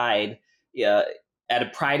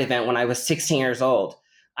Pride event when I was 16 years old.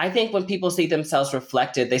 I think when people see themselves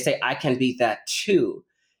reflected, they say, I can be that too.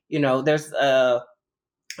 There's a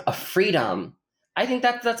freedom. I think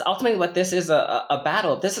that's ultimately what this is, a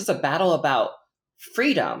battle. This is a battle about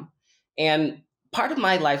freedom. And part of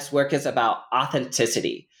my life's work is about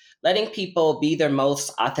authenticity, letting people be their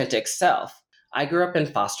most authentic self. I grew up in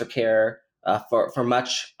foster care for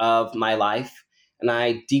much of my life, and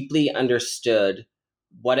I deeply understood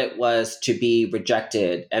what it was to be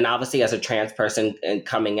rejected. And obviously, as a trans person and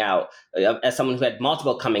coming out, as someone who had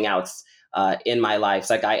multiple coming outs in my life, it's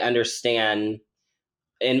like I understand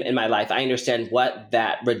in my life, I understand what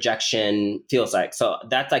that rejection feels like. So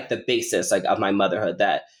that's like the basis like of my motherhood,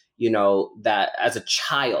 that, that as a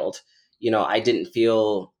child, I didn't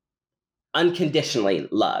feel unconditionally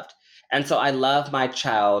loved. And so I love my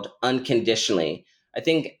child unconditionally. I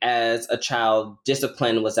think as a child,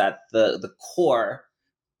 discipline was at the core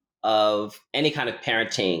of any kind of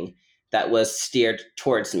parenting that was steered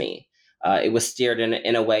towards me. It was steered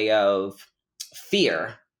in a way of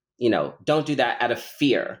fear. Don't do that out of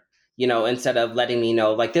fear. Instead of letting me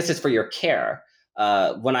know, like, this is for your care.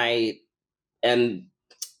 When I am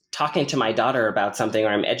talking to my daughter about something, or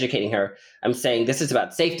I'm educating her, I'm saying this is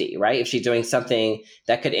about safety, right? If she's doing something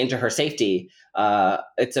that could injure her safety,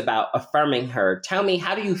 it's about affirming her. Tell me,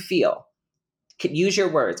 how do you feel? Use your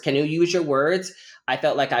words. Can you use your words? I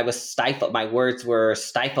felt like I was stifled. My words were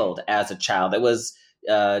stifled as a child. It was,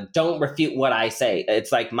 don't refute what I say.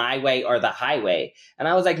 It's like my way or the highway. And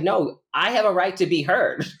I was like, no, I have a right to be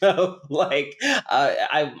heard. I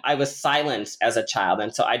was silenced as a child.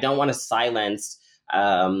 And so I don't want to silence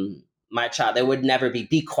my child. There would never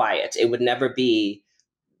be quiet. It would never be,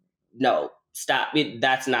 no, stop.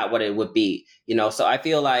 That's not what it would be. So I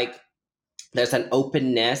feel like there's an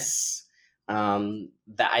openness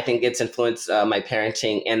that I think it's influenced my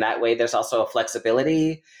parenting in that way. There's also a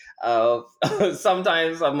flexibility of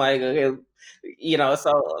sometimes I'm like, okay,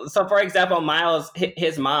 so for example, Miles,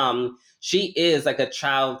 his mom, she is like a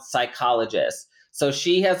child psychologist. So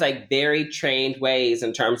she has like very trained ways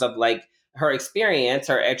in terms of like her experience,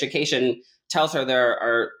 her education tells her there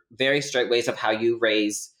are very strict ways of how you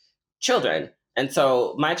raise children. And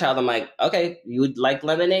so my child, I'm like, okay, you would like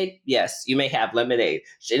lemonade? Yes, you may have lemonade.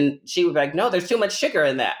 And she would be like, no, there's too much sugar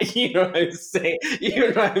in that. You know what I'm saying?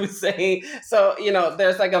 You know what I'm saying? So,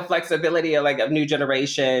 there's like a flexibility of like a new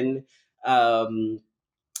generation. Um,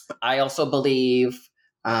 I also believe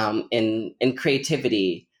in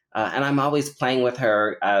creativity, and I'm always playing with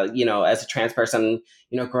her. As a trans person,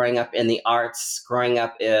 growing up in the arts, growing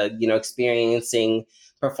up, experiencing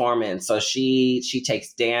performance. So she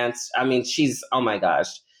takes dance. I mean, she's, oh my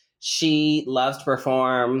gosh, she loves to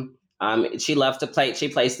perform. She loves to play. She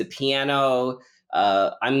plays the piano.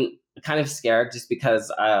 I'm kind of scared just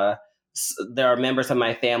because there are members of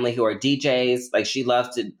my family who are DJs. Like, she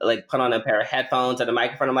loves to like put on a pair of headphones and a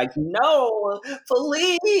microphone. I'm like, no,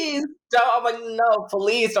 please don't. I'm like, no,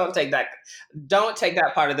 please don't take that. Don't take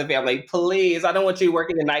that part of the family, please. I don't want you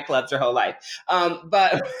working in nightclubs your whole life.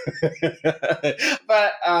 But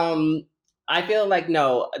I feel like,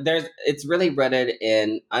 no, it's really rooted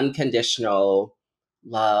in unconditional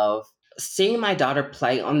love. Seeing my daughter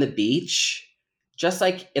play on the beach, just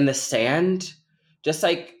like in the sand, just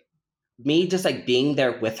like me just like being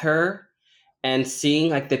there with her and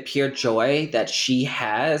seeing like the pure joy that she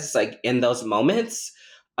has like in those moments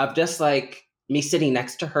of just like me sitting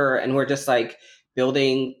next to her, and we're just like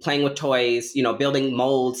playing with toys, building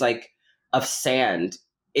molds like of sand.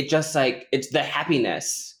 It just like, it's the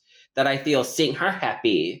happiness that I feel seeing her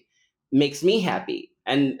happy makes me happy.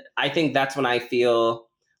 And I think that's when I feel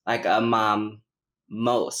like a mom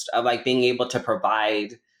most, of like being able to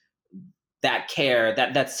provide that care,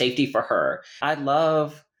 that safety for her. I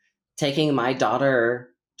love taking my daughter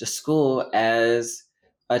to school as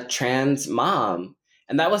a trans mom.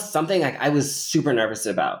 And that was something like I was super nervous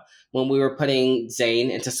about when we were putting Zane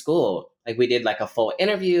into school. Like, we did like a full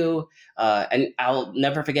interview, and I'll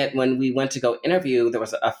never forget when we went to go interview, there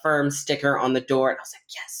was a firm sticker on the door, and I was like,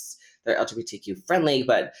 yes, they're LGBTQ friendly,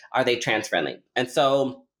 but are they trans friendly? And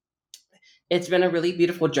so it's been a really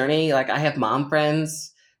beautiful journey. Like, I have mom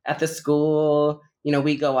friends at the school.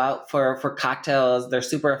 We go out for cocktails. They're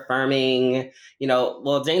super affirming.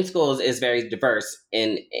 Well, Zane Schools is very diverse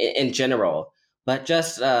in general, but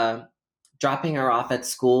just dropping her off at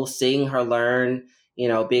school, seeing her learn,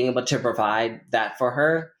 being able to provide that for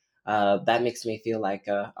her, that makes me feel like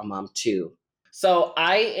a mom too. So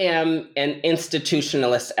I am an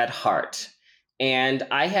institutionalist at heart, and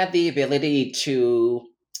I have the ability to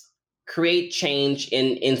create change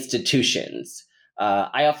in institutions.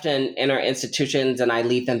 I often enter institutions and I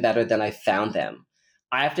leave them better than I found them.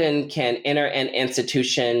 I often can enter an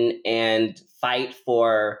institution and fight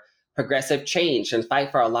for progressive change and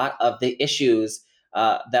fight for a lot of the issues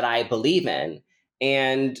that I believe in.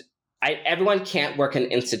 And everyone can't work in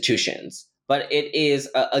institutions, but it is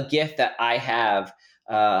a gift that I have.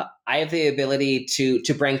 I have the ability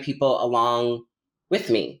to bring people along with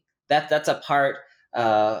me. That's a part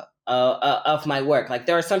of my work. Like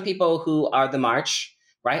there are some people who are the march,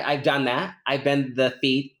 right? I've done that. I've been the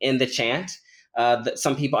feet in the chant.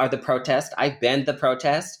 Some people are the protest. I've been the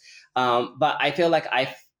protest. But I feel like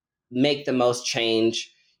I make the most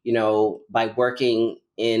change, by working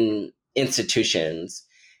in institutions.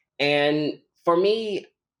 And for me,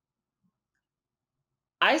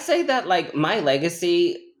 I say that like my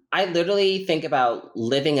legacy, I literally think about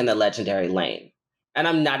living in the legendary lane. And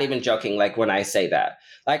I'm not even joking, like when I say that.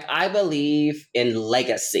 Like I believe in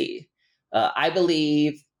legacy. I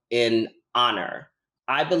believe in honor.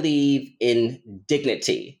 I believe in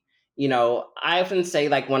dignity. I often say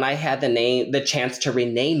like when I had the chance to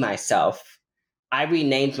rename myself, I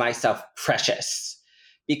renamed myself Precious.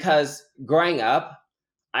 Because growing up,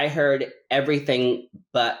 I heard everything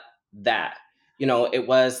but that. It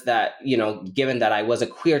was that, given that I was a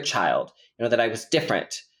queer child, that I was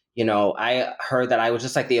different. I heard that I was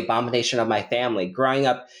just like the abomination of my family. Growing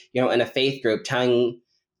up, in a faith group, telling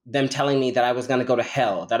me that I was going to go to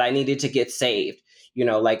hell, that I needed to get saved.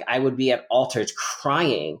 Like I would be at altars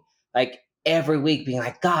crying, like every week, being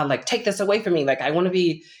like, God, like take this away from me. Like I want to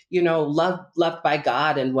be, loved by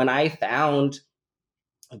God. And when I found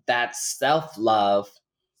that self love,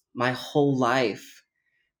 my whole life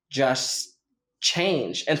just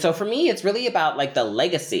changed. And so for me, it's really about like the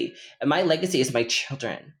legacy. And my legacy is my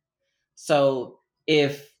children. So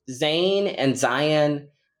if Zane and Zion,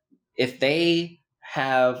 if they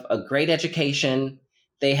have a great education,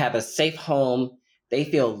 they have a safe home, they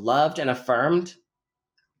feel loved and affirmed,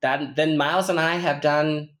 that then Miles and I have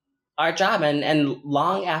done our job. And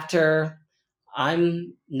long after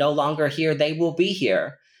I'm no longer here, they will be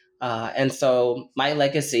here. And so my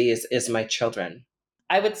legacy is my children.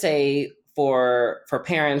 I would say for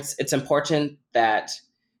parents, it's important that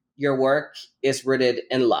your work is rooted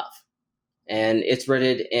in love, and it's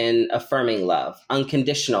rooted in affirming love,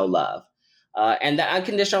 unconditional love. And that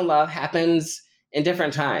unconditional love happens in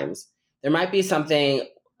different times. There might be something,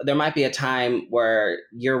 there might be a time where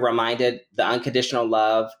you're reminded the unconditional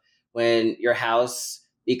love when your house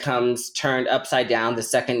becomes turned upside down the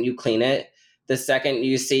second you clean it, the second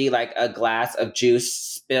you see like a glass of juice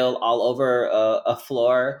spill all over a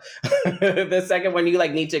floor, the second when you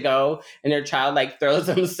like need to go and your child like throws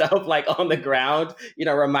himself like on the ground,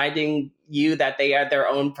 reminding you that they are their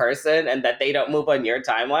own person and that they don't move on your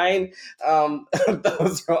timeline.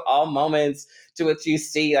 Those are all moments to which you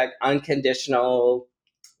see like unconditional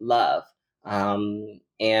love.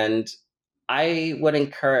 And I would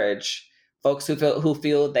encourage folks who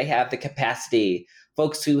feel they have the capacity,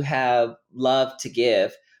 folks who have love to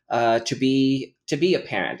give, to be a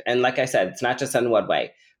parent. And like I said, it's not just in one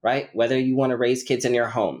way, right? Whether you want to raise kids in your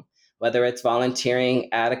home, whether it's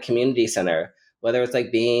volunteering at a community center, whether it's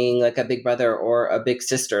like being like a big brother or a big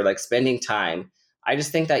sister, like spending time. I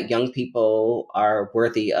just think that young people are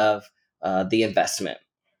worthy of the investment.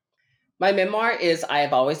 My memoir is I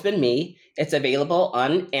Have Always Been Me. It's available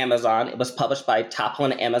on Amazon. It was published by Top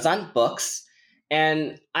One Amazon Books.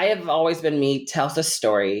 And I Have Always Been Me tells the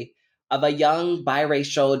story of a young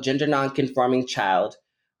biracial, gender nonconforming child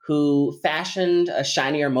who fashioned a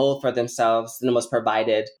shinier mold for themselves than was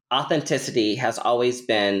provided. Authenticity has always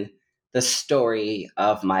been the story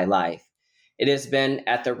of my life. It has been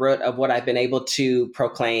at the root of what I've been able to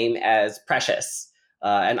proclaim as precious,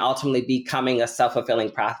 and ultimately becoming a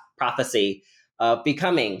self-fulfilling prophecy of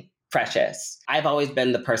becoming precious. I've always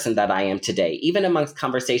been the person that I am today. Even amongst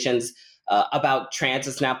conversations about trans,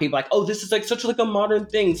 it's now people like, oh, this is like such like a modern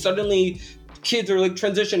thing. Suddenly kids are like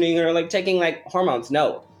transitioning or like taking like hormones.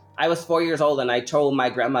 No, I was 4 years old and I told my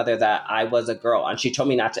grandmother that I was a girl, and she told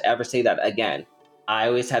me not to ever say that again. I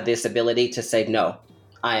always had this ability to say, no,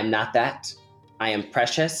 I am not that. I am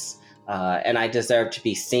precious, and I deserve to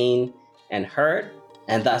be seen and heard,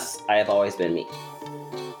 and thus I have always been me.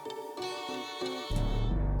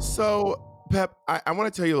 So, Pep, I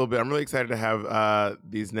want to tell you a little bit. I'm really excited to have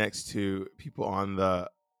these next two people on the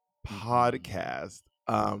podcast.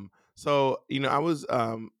 So, I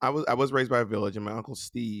was raised by a village, and my uncle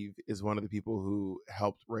Steve is one of the people who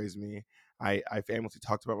helped raise me. I famously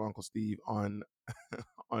talked about my uncle Steve on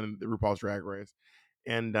on the RuPaul's Drag Race,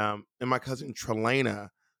 and my cousin Trelana,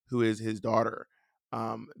 who is his daughter.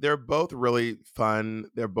 They're both really fun.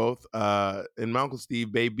 They're both and my uncle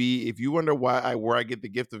Steve, baby. If you wonder where I get the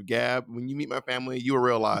gift of gab, when you meet my family, you will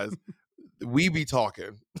realize we be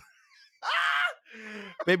talking.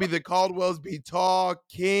 Baby, the Caldwells be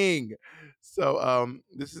talking.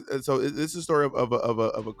 This is a story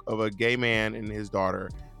of a gay man and his daughter.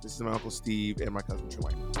 This is my uncle Steve and my cousin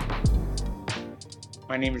Trelane.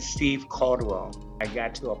 My name is Steve Caldwell. I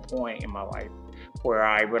got to a point in my life where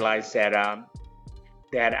I realized that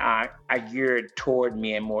I geared toward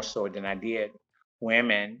men more so than I did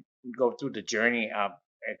women. Go through the journey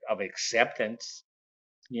of acceptance,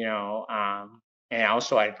 you know, and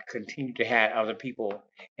also I continued to have other people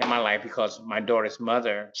in my life because my daughter's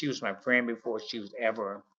mother, she was my friend before she was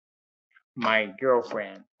ever my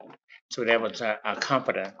girlfriend. So that was a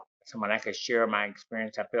confidant, someone I could share my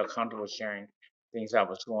experience. I felt comfortable sharing things I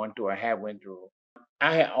was going through or had went through.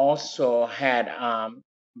 I had also had a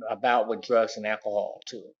bout with drugs and alcohol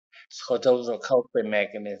too. So those are coping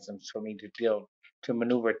mechanisms for me to deal to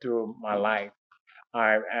maneuver through my life.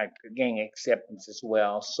 I gained acceptance as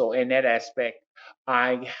well. So in that aspect,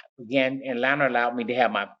 I began, Atlanta allowed me to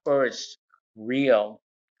have my first real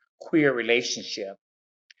queer relationship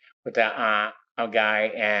with a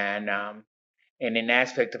guy, and in the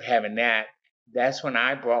aspect of having that, that's when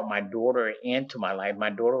I brought my daughter into my life. My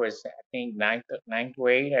daughter was, I think, ninth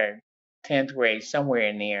grade or 10th grade, somewhere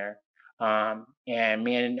in there. And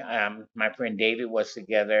me and my friend David was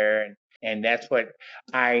together. And that's what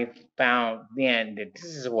I found then, that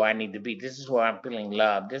this is where I need to be. This is where I'm feeling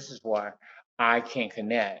loved. This is where I can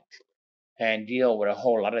connect and deal with a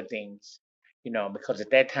whole lot of things, because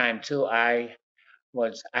at that time too, I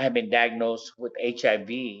had been diagnosed with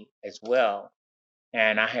HIV as well,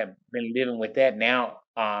 and I have been living with that now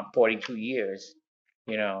 42 years,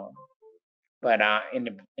 you know. But in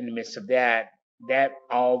the midst of that, that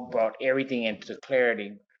all brought everything into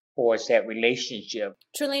clarity for us, that relationship.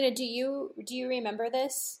 Trelena, do you remember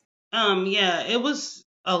this? Yeah, it was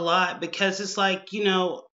a lot because it's like,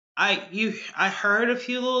 I heard a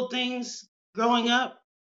few little things growing up,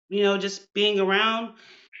 just being around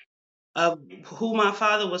of who my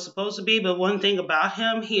father was supposed to be, but one thing about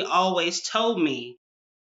him, he always told me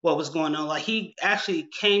what was going on. Like he actually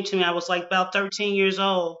came to me, I was like about 13 years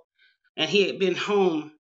old, and he had been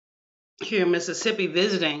home here in Mississippi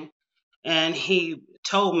visiting, and he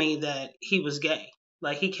told me that he was gay.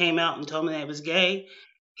 Like he came out and told me that he was gay.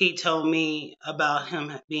 He told me about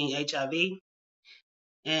him being HIV,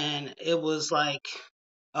 and it was like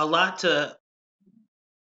a lot to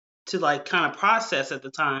like kind of process at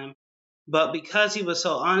the time. But because he was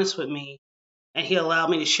so honest with me and he allowed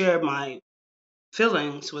me to share my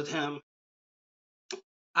feelings with him,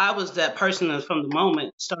 I was that person that from the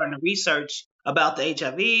moment starting to research about the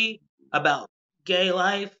HIV, about gay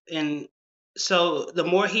life. And so the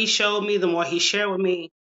more he showed me, the more he shared with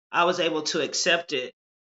me, I was able to accept it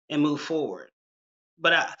and move forward.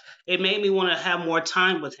 But it made me want to have more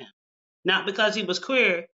time with him. Not because he was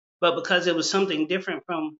queer, but because it was something different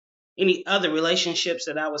from any other relationships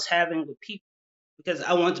that I was having with people. Because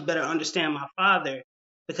I wanted to better understand my father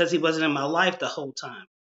because he wasn't in my life the whole time.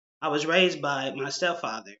 I was raised by my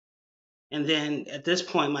stepfather. And then at this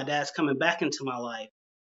point, my dad's coming back into my life.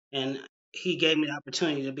 And he gave me the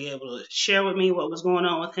opportunity to be able to share with me what was going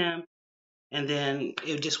on with him. And then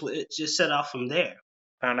it just set off from there.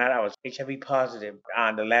 Found out I was HIV positive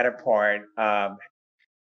on the latter part of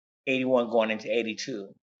 81 going into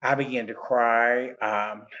 82. I began to cry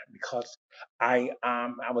because I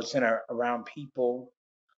was around people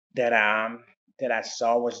that that I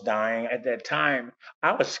saw was dying. At that time,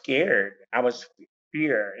 I was scared. I was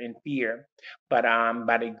in fear. But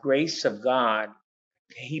by the grace of God,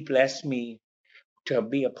 He blessed me to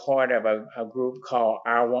be a part of a group called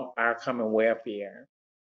Our Common Welfare.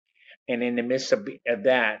 And in the midst of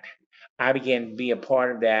that, I began to be a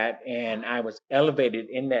part of that, and I was elevated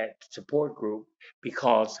in that support group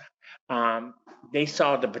because um, they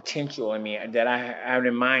saw the potential in me that I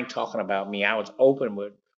didn't mind talking about me. I was open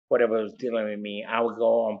with whatever was dealing with me. I would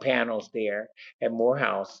go on panels there at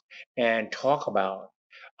Morehouse and talk about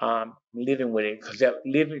living with it, because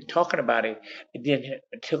talking about it, it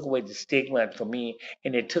took away the stigma for me,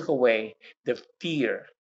 and it took away the fear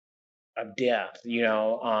of death,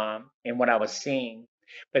 and what I was seeing.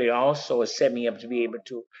 But it also set me up to be able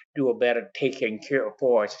to do a better taking care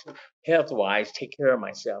for health-wise, take care of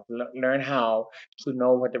myself, learn how to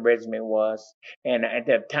know what the regimen was. And at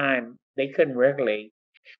that time, they couldn't regulate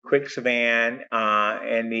Quicksavan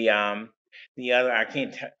and the other. I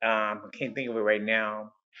can't think of it right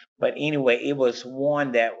now. But anyway, it was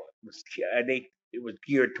one that was it was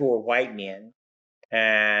geared toward white men,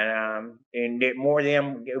 and more of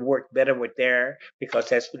them worked better with there because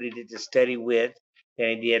that's who they did the study with than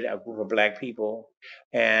they did a group of black people,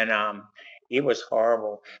 and it was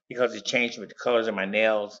horrible because it changed with the colors of my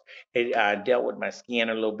nails. It dealt with my skin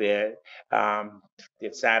a little bit, the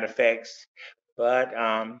side effects, but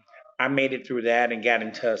I made it through that and got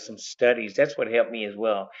into some studies. That's what helped me as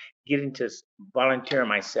well, get into volunteering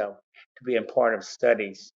myself to be a part of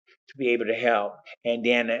studies to be able to help. And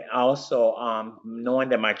then also knowing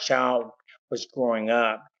that my child was growing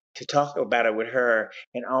up, to talk about it with her,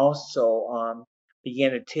 and also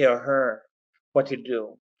begin to tell her what to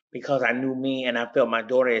do because I knew me and I felt my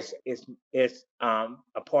daughter is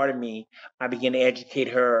a part of me. I began to educate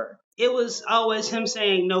her. It was always him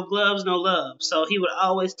saying, "No gloves, no love." So he would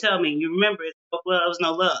always tell me, "You remember, it's no gloves,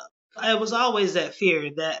 no love." It was always that fear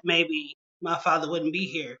that maybe my father wouldn't be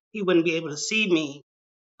here. He wouldn't be able to see me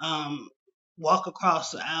um, walk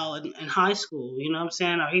across the aisle in high school. You know what I'm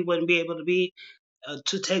saying? Or he wouldn't be able to be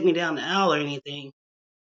to take me down the aisle or anything.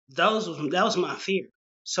 That was my fear.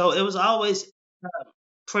 So it was always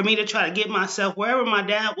for me to try to get myself wherever my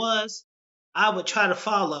dad was. I would try to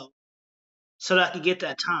follow so that I could get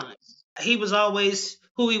that time. He was always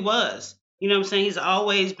who he was. You know what I'm saying? He's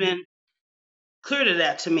always been clear to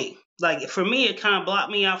that to me. Like for me, it kind of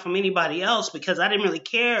blocked me out from anybody else because I didn't really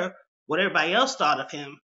care what everybody else thought of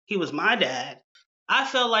him. He was my dad. I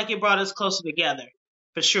felt like it brought us closer together,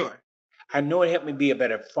 for sure. I know it helped me be a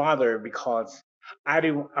better father because I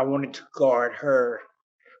wanted to guard her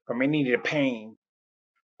from any of the pain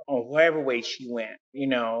on whatever way she went.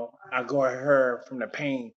 I guard her from the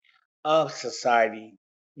pain of society.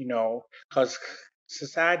 Because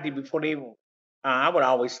society before I would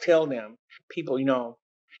always tell them, people,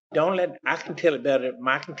 don't let. I can tell it better.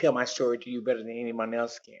 I can tell my story to you better than anyone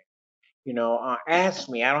else can. Ask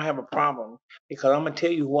me. I don't have a problem because I'm gonna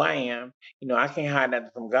tell you who I am. I can't hide nothing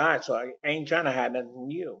from God, so I ain't trying to hide nothing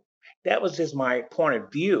from you. That was just my point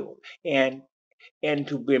of view, and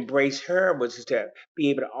to embrace her was just to be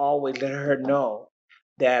able to always let her know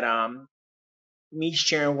that me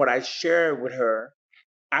sharing what I shared with her,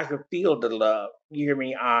 I could feel the love. You hear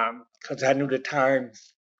me? Because I knew the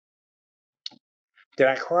times that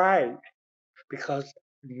I cried because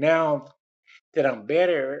now that I'm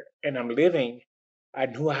better and I'm living, I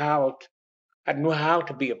knew how I knew how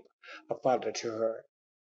to be a father to her,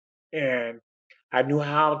 and I knew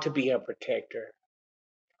how to be a protector.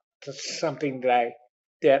 That's something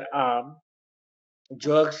that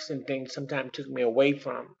drugs and things sometimes took me away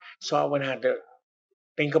from. So I wouldn't have to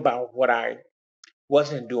think about what I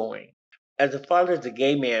wasn't doing. As a father, as a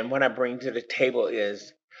gay man, what I bring to the table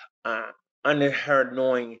is uh, under her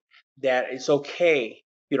knowing that it's okay.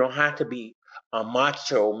 You don't have to be a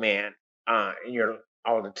macho man in your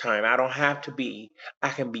all the time. I don't have to be. I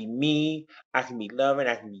can be me. I can be loving.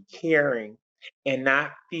 I can be caring, and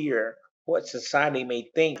not fear what society may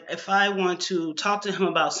think. If I want to talk to him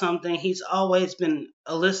about something, he's always been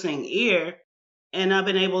a listening ear, and I've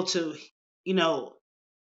been able to, you know,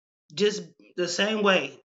 just the same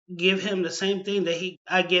way give him the same thing that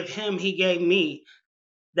I give him, he gave me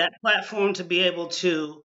that platform to be able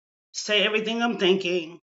to say everything I'm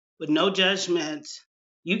thinking with no judgment.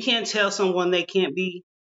 You can't tell someone they can't be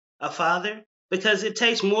a father because it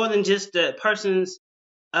takes more than just the person's,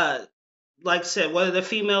 like I said, whether they're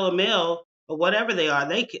female or male or whatever they are.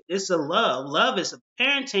 It's a love. Love is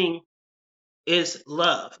parenting. Is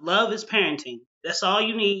love. Love is parenting. That's all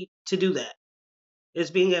you need to do that.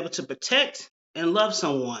 Is being able to protect and love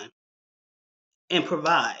someone and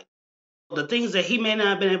provide. The things that he may not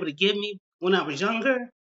have been able to give me when I was younger,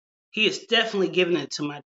 he is definitely giving it to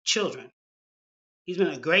my children. He's been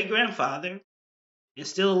a great grandfather and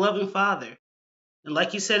still a loving father. And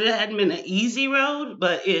like you said, it hadn't been an easy road,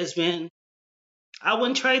 but it has been, I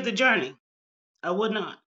wouldn't trade the journey. I would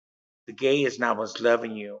not. The gay is not what's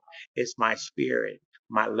loving you. It's my spirit,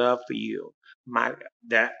 my love for you, my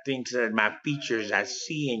that things that my features I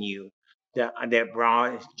see in you that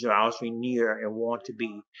draws me near and want to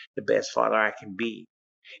be the best father I can be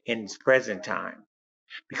in this present time.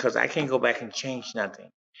 Because I can't go back and change nothing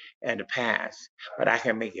in the past, but I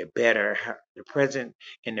can make it better, the present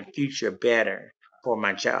and the future better for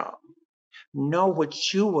my child. Know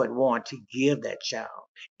what you would want to give that child.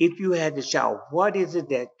 If you had the child, what is it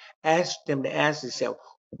that ask them to ask themselves,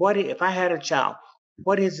 if I had a child,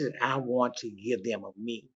 what is it I want to give them of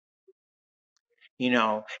me?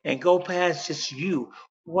 and go past just you.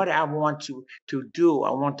 What I want to do,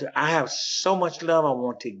 I have so much love I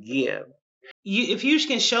want to give. If you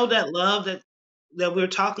can show that love that we're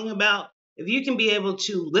talking about, if you can be able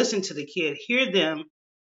to listen to the kid, hear them,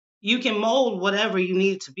 you can mold whatever you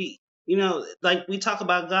need it to be. Like we talk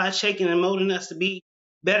about God shaking and molding us to be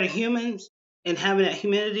better humans and having that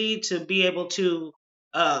humility to be able to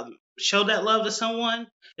show that love to someone.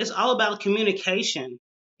 It's all about communication.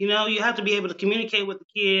 You have to be able to communicate with the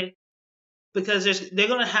kid because they're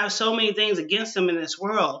going to have so many things against them in this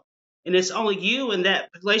world. And it's only you and that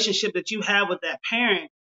relationship that you have with that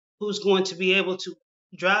parent who's going to be able to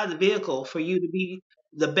drive the vehicle for you to be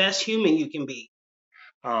the best human you can be.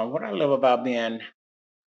 What I love about being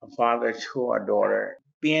a father to our daughter,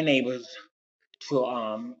 being able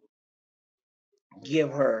to give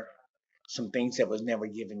her some things that was never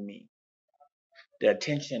given me, the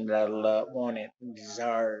attention that I wanted and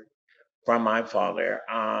desired from my father,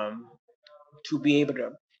 to be able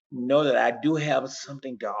to know that I do have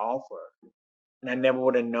something to offer. And I never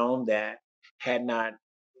would have known that had not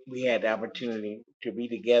we had the opportunity to be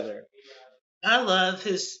together. I love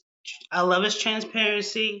his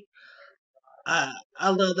transparency. I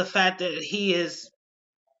love the fact that he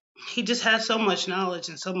just has so much knowledge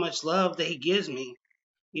and so much love that he gives me.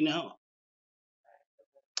 You know,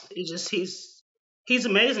 he's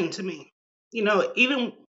amazing to me.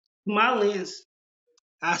 Even my lens.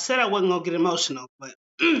 I said I wasn't gonna get emotional, but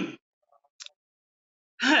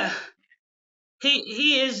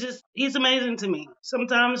he's amazing to me.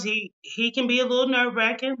 Sometimes he can be a little nerve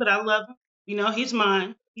wracking, but I love him. He's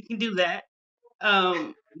mine. He can do that.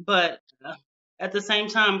 But at the same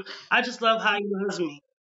time, I just love how he loves me.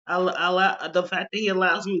 The fact that he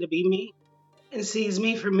allows me to be me and sees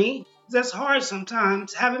me for me. That's hard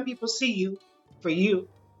sometimes, having people see you for you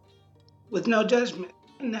with no judgment.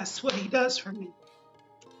 And that's what he does for me.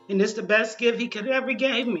 And it's the best gift he could ever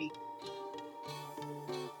gave me.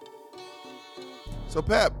 So,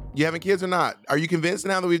 Pep, you having kids or not? Are you convinced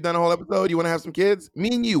now that we've done a whole episode? You want to have some kids? Me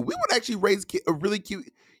and you, we would actually raise a really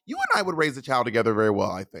cute. You and I would raise a child together very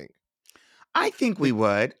well, I think. I think we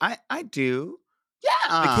would. I do. The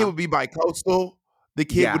kid Yeah. would be bi-coastal. The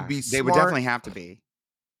kid would be smart. They would definitely have to be.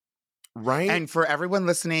 Right? And for everyone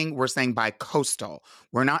listening, we're saying bi-coastal.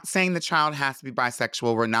 We're not saying the child has to be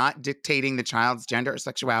bisexual. We're not dictating the child's gender or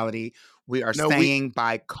sexuality. We are saying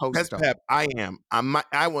bi-coastal. That's Pep. I am.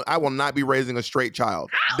 I will not be raising a straight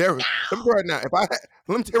child. Let me tell you right now.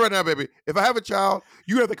 Let me tell you right now, baby. If I have a child,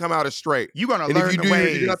 you have to come out as straight. You're gonna And learn if you the do,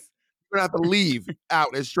 ways. you're gonna have to leave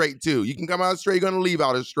out as straight too. You can come out as straight. You're gonna leave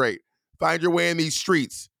out as straight. Find your way in these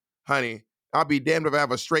streets, honey. I'll be damned if I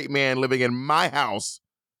have a straight man living in my house.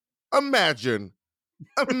 Imagine.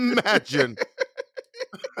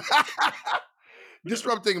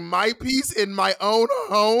 Disrupting my peace in my own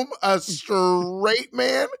home, a straight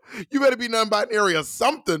man? You better be non-binary or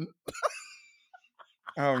something.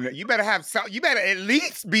 Oh no, you better at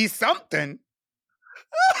least be something.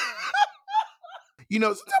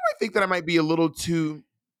 Sometimes I think that I might be a little too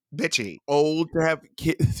bitchy, old to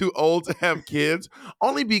have kids,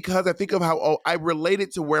 only because I think of how old I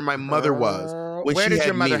related to where my mother was when Where she did had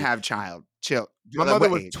your mother me. have child? Chill. My mother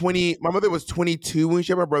was 20. My mother was 22 when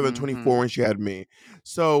she had my brother, and 24 when she had me.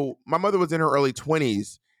 So my mother was in her early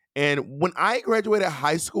 20s, and when I graduated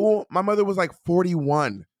high school, my mother was like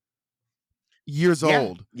 41 years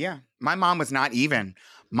old. Yeah, my mom was not even.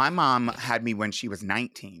 My mom had me when she was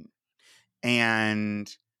 19, and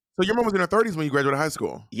so your mom was in her 30s when you graduated high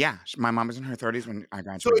school. Yeah, my mom was in her 30s when I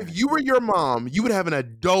graduated. So if you were your mom, you would have an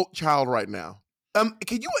adult child right now.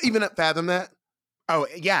 Can you even fathom that? Oh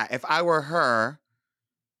yeah, if I were her,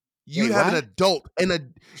 you'd have an adult.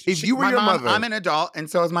 If you were your mother, I'm an adult, and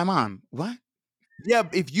so is my mom. What? Yeah,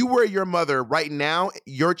 if you were your mother right now,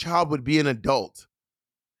 your child would be an adult.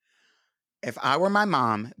 If I were my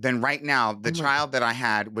mom, then right now the child that I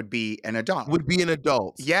had would be an adult. Would be an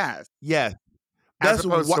adult. Yes. Yes. As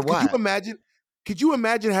opposed to what? Could you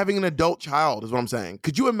imagine having an adult child? Is what I'm saying.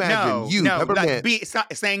 Could you imagine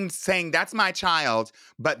saying that's my child,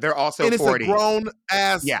 but they're also and 40. It's a grown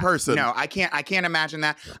ass person. No, I can't imagine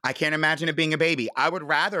that. I can't imagine it being a baby. I would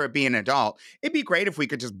rather it be an adult. It'd be great if we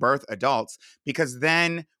could just birth adults, because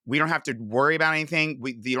then we don't have to worry about anything.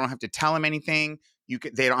 You don't have to tell them anything.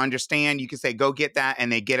 They don't understand. You can say, go get that,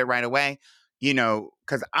 and they get it right away.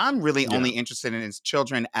 Because I'm really only interested in his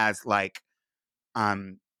children as like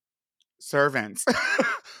servants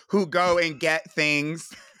who go and get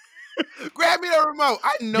things. Grab me the remote.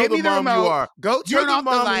 I know Give me the mom remote. you are. Go turn off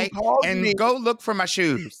the light and go look for my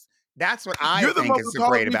shoes. That's what I think is so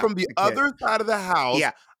great about from the other side of the house.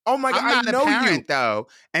 Yeah, Oh my God, I'm I not a know you. parent though.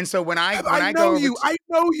 And so when I I know go over you. to, I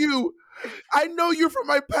know you. I know you from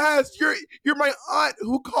my past. You're my aunt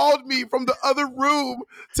who called me from the other room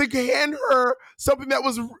to hand her something that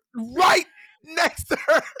was right next to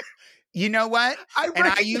her. you know what? I And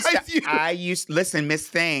recognize you. listen, Miss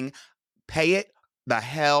Thing, pay it the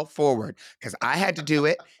hell forward because I had to do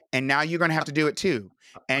it. And now you're going to have to do it too.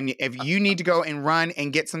 And if you need to go and run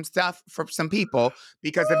and get some stuff for some people,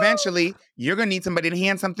 because eventually you're going to need somebody to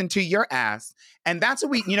hand something to your ass. And that's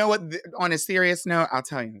what you know what, on a serious note, I'll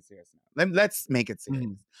tell you on a serious note. Let's make it serious.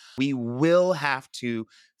 Mhm. We will have to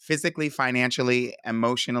physically, financially,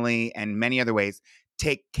 emotionally, and many other ways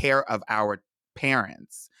take care of our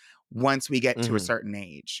parents once we get to a Mhm. certain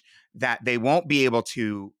age that they won't be able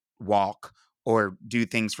to walk or do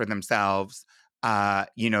things for themselves.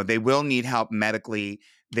 They will need help medically.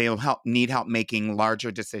 They'll need help making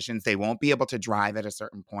larger decisions. They won't be able to drive at a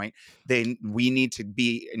certain point. We need to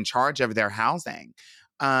be in charge of their housing.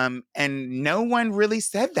 And no one really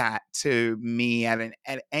said that to me at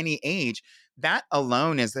any age. That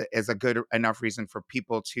alone is a good enough reason for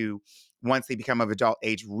people to, once they become of adult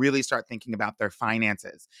age, really start thinking about their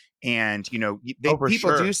finances. And Oh, for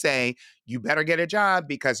people do sure. say you better get a job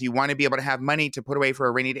because you want to be able to have money to put away for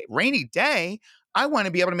a rainy day. Rainy day. I want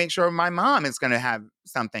to be able to make sure my mom is going to have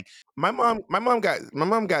something. My mom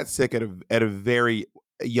got sick at a very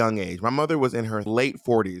young age. My mother was in her late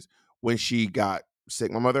 40s when she got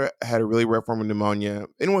sick. My mother had a really rare form of pneumonia.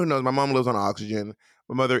 Anyone who knows, my mom lives on oxygen.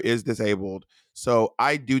 My mother is disabled. So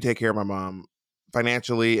I do take care of my mom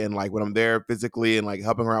financially and like when I'm there physically and like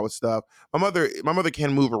helping her out with stuff. My mother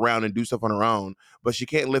can move around and do stuff on her own, but she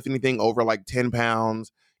can't lift anything over like 10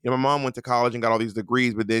 pounds. My mom went to college and got all these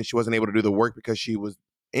degrees, but then she wasn't able to do the work because she was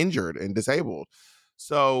injured and disabled.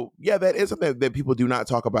 So yeah, that is something that people do not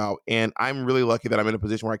talk about. And I'm really lucky that I'm in a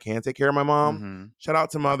position where I can take care of my mom. Mm-hmm. Shout out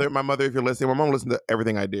to my mother, if you're listening. My mom listens to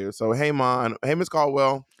everything I do. So hey mom, hey Miss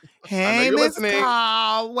Caldwell. I know Hey, you're Miss listening.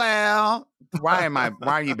 Caldwell. Why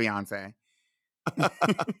are you Beyonce?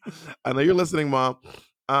 I know you're listening, mom.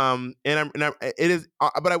 It is,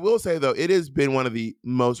 but I will say though, it has been one of the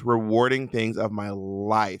most rewarding things of my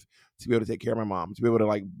life to be able to take care of my mom, to be able to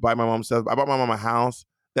like buy my mom stuff. I bought my mom a house.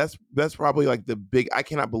 That's probably like the big. I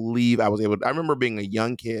cannot believe I was able to. I remember being a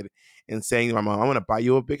young kid and saying to my mom, "I'm going to buy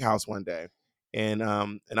you a big house one day," and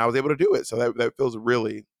I was able to do it. So that feels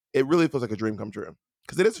really, it really feels like a dream come true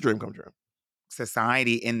because it is a dream come true.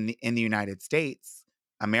 Society in the United States,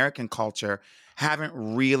 American culture, haven't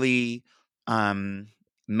really um,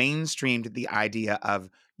 mainstreamed the idea of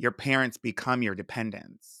your parents become your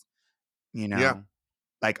dependents. You Yeah. know,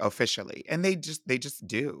 like officially, and they just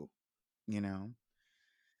do. You know.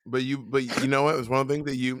 But you know what? It's one of the things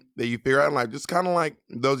that you figure out in life. Just kind of like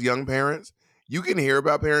those young parents, you can hear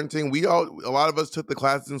about parenting. A lot of us took the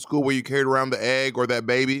classes in school where you carried around the egg or that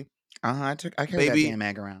baby. I carry that Baby, damn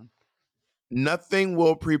egg around. nothing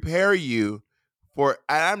will prepare you for.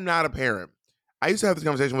 And I'm not a parent. I used to have this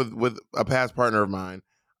conversation with a past partner of mine.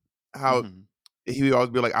 How Mm-hmm. he would always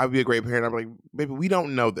be like, "I'd be a great parent." I'm like, "Baby, we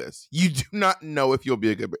don't know this. You do not know if you'll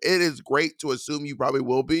be a good. It is great to assume you probably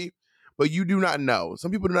will be, but you do not know.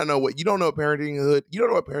 Some people do not know what you don't know. Parenthood. You don't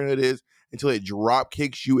know what parenthood is until it drop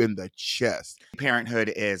kicks you in the chest.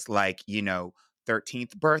 Parenthood is like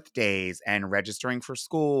 13th birthdays and registering for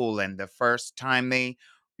school and the first time they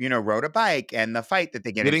rode a bike and the fight that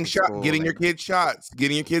they get Getting into at shot, school getting your and kids shots,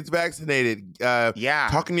 getting your kids vaccinated,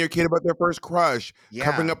 yeah, talking to your kid about their first crush,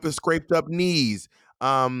 covering yeah, up the scraped up knees,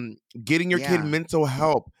 getting your kid yeah, mental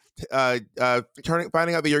help, finding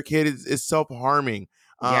out that your kid is self harming.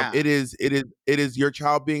 yeah, It is your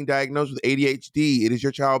child being diagnosed with ADHD. It is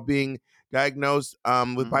your child being diagnosed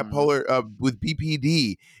with hmm bipolar, with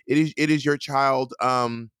BPD. It is your child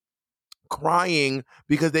crying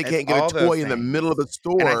because they it's can't get a all those toy in the middle of things. the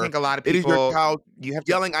And I store. think a lot of It is your people, child you have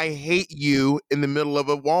to yelling, "I hate you" in the middle of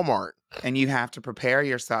a Walmart. prepare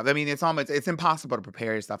yourself. I mean, it's impossible to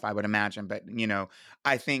prepare yourself, I would imagine. But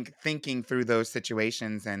I think thinking through those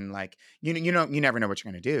situations and like you never know what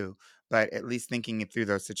you're going to do, but at least thinking it through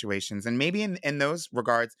those situations and maybe in those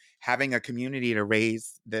regards, having a community to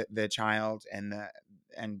raise the child and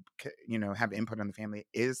have input on the family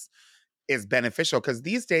is beneficial because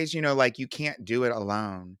these days, like you can't do it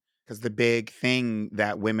alone. Because the big thing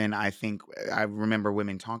that women, I think, I remember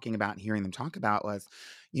women talking about and hearing them talk about was,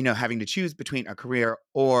 having to choose between a career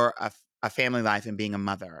or a family life and being a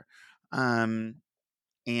mother. Um,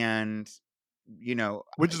 and, you know,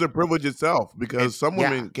 Which is a privilege itself because some yeah,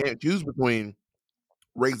 women can't choose between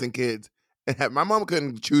raising kids my mom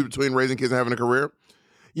couldn't choose between raising kids and having a career.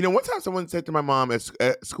 One time someone said to my mom at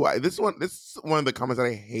school, this is one of the comments that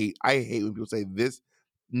I hate. I hate when people say this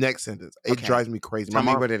Next sentence. It Okay. drives me crazy. Tell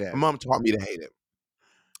me what it is. My mom taught me to hate it.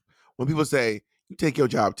 When people say, you take your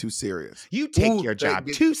job too serious. You take Ooh, your job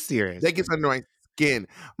that too serious. gets under my skin.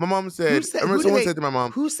 My mom said, Who said to my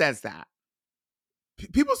mom, who says that?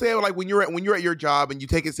 people say like when you're at your job and you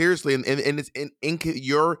take it seriously and it's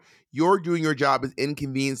you're doing your job is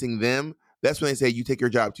inconveniencing them. That's when they say you take your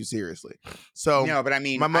job too seriously. So No, but I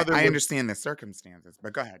mean, my mother I would, understand the circumstances,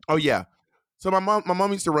 but go ahead. oh yeah. So my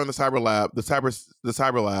mom used to run the cyber lab,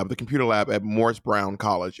 the computer lab at Morris Brown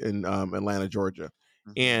College in Atlanta, Georgia.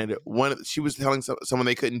 And she was telling someone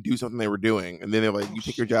they couldn't do something they were doing, and then they were like, "You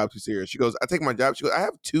take your job too serious." She goes, "I take my job." She goes, "I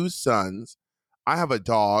have 2 sons, I have a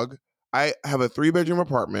dog, I have a 3-bedroom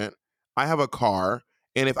apartment, I have a car,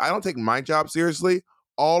 and if I don't take my job seriously,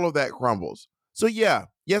 all of that crumbles." So yeah,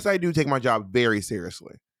 yes, I do take my job very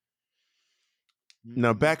seriously.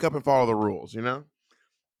 Now back up and follow the rules, you know?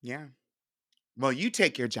 Yeah. Well, you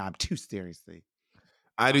take your job too seriously.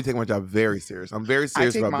 I do take my job very serious. I'm very I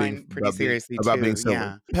serious take about mine being pretty seriously about too. being silly.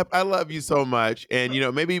 Yeah. Pep, I love you so much, and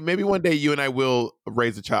maybe one day you and I will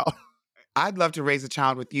raise a child. I'd love to raise a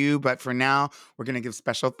child with you, but for now, we're going to give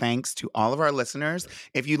special thanks to all of our listeners.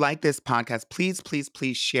 If you like this podcast, please, please,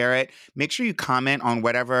 please share it. Make sure you comment on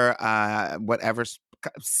whatever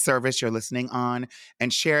service you're listening on,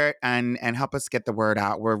 and share it and help us get the word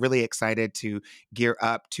out. We're really excited to gear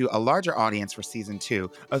up to a larger audience for season 2.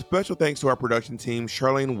 A special thanks to our production team,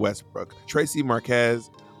 Charlene Westbrook, Tracy Marquez,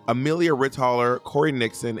 Amelia Rithaler, Corey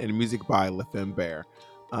Nixon, and music by LaFemme Bear.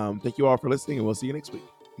 Thank you all for listening, and we'll see you next week.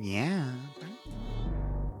 Yeah.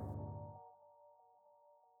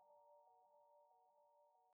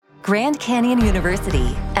 Grand Canyon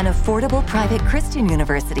University, an affordable private Christian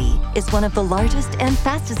university, is one of the largest and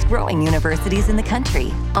fastest growing universities in the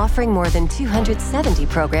country, offering more than 270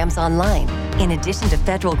 programs online. In addition to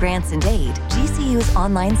federal grants and aid, GCU's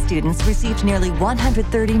online students received nearly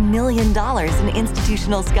 $130 million in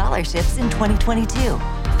institutional scholarships in 2022.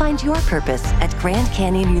 Find your purpose at Grand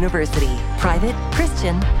Canyon University. Private,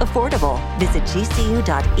 Christian, affordable. Visit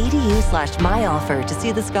gcu.edu/myoffer to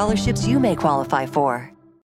see the scholarships you may qualify for.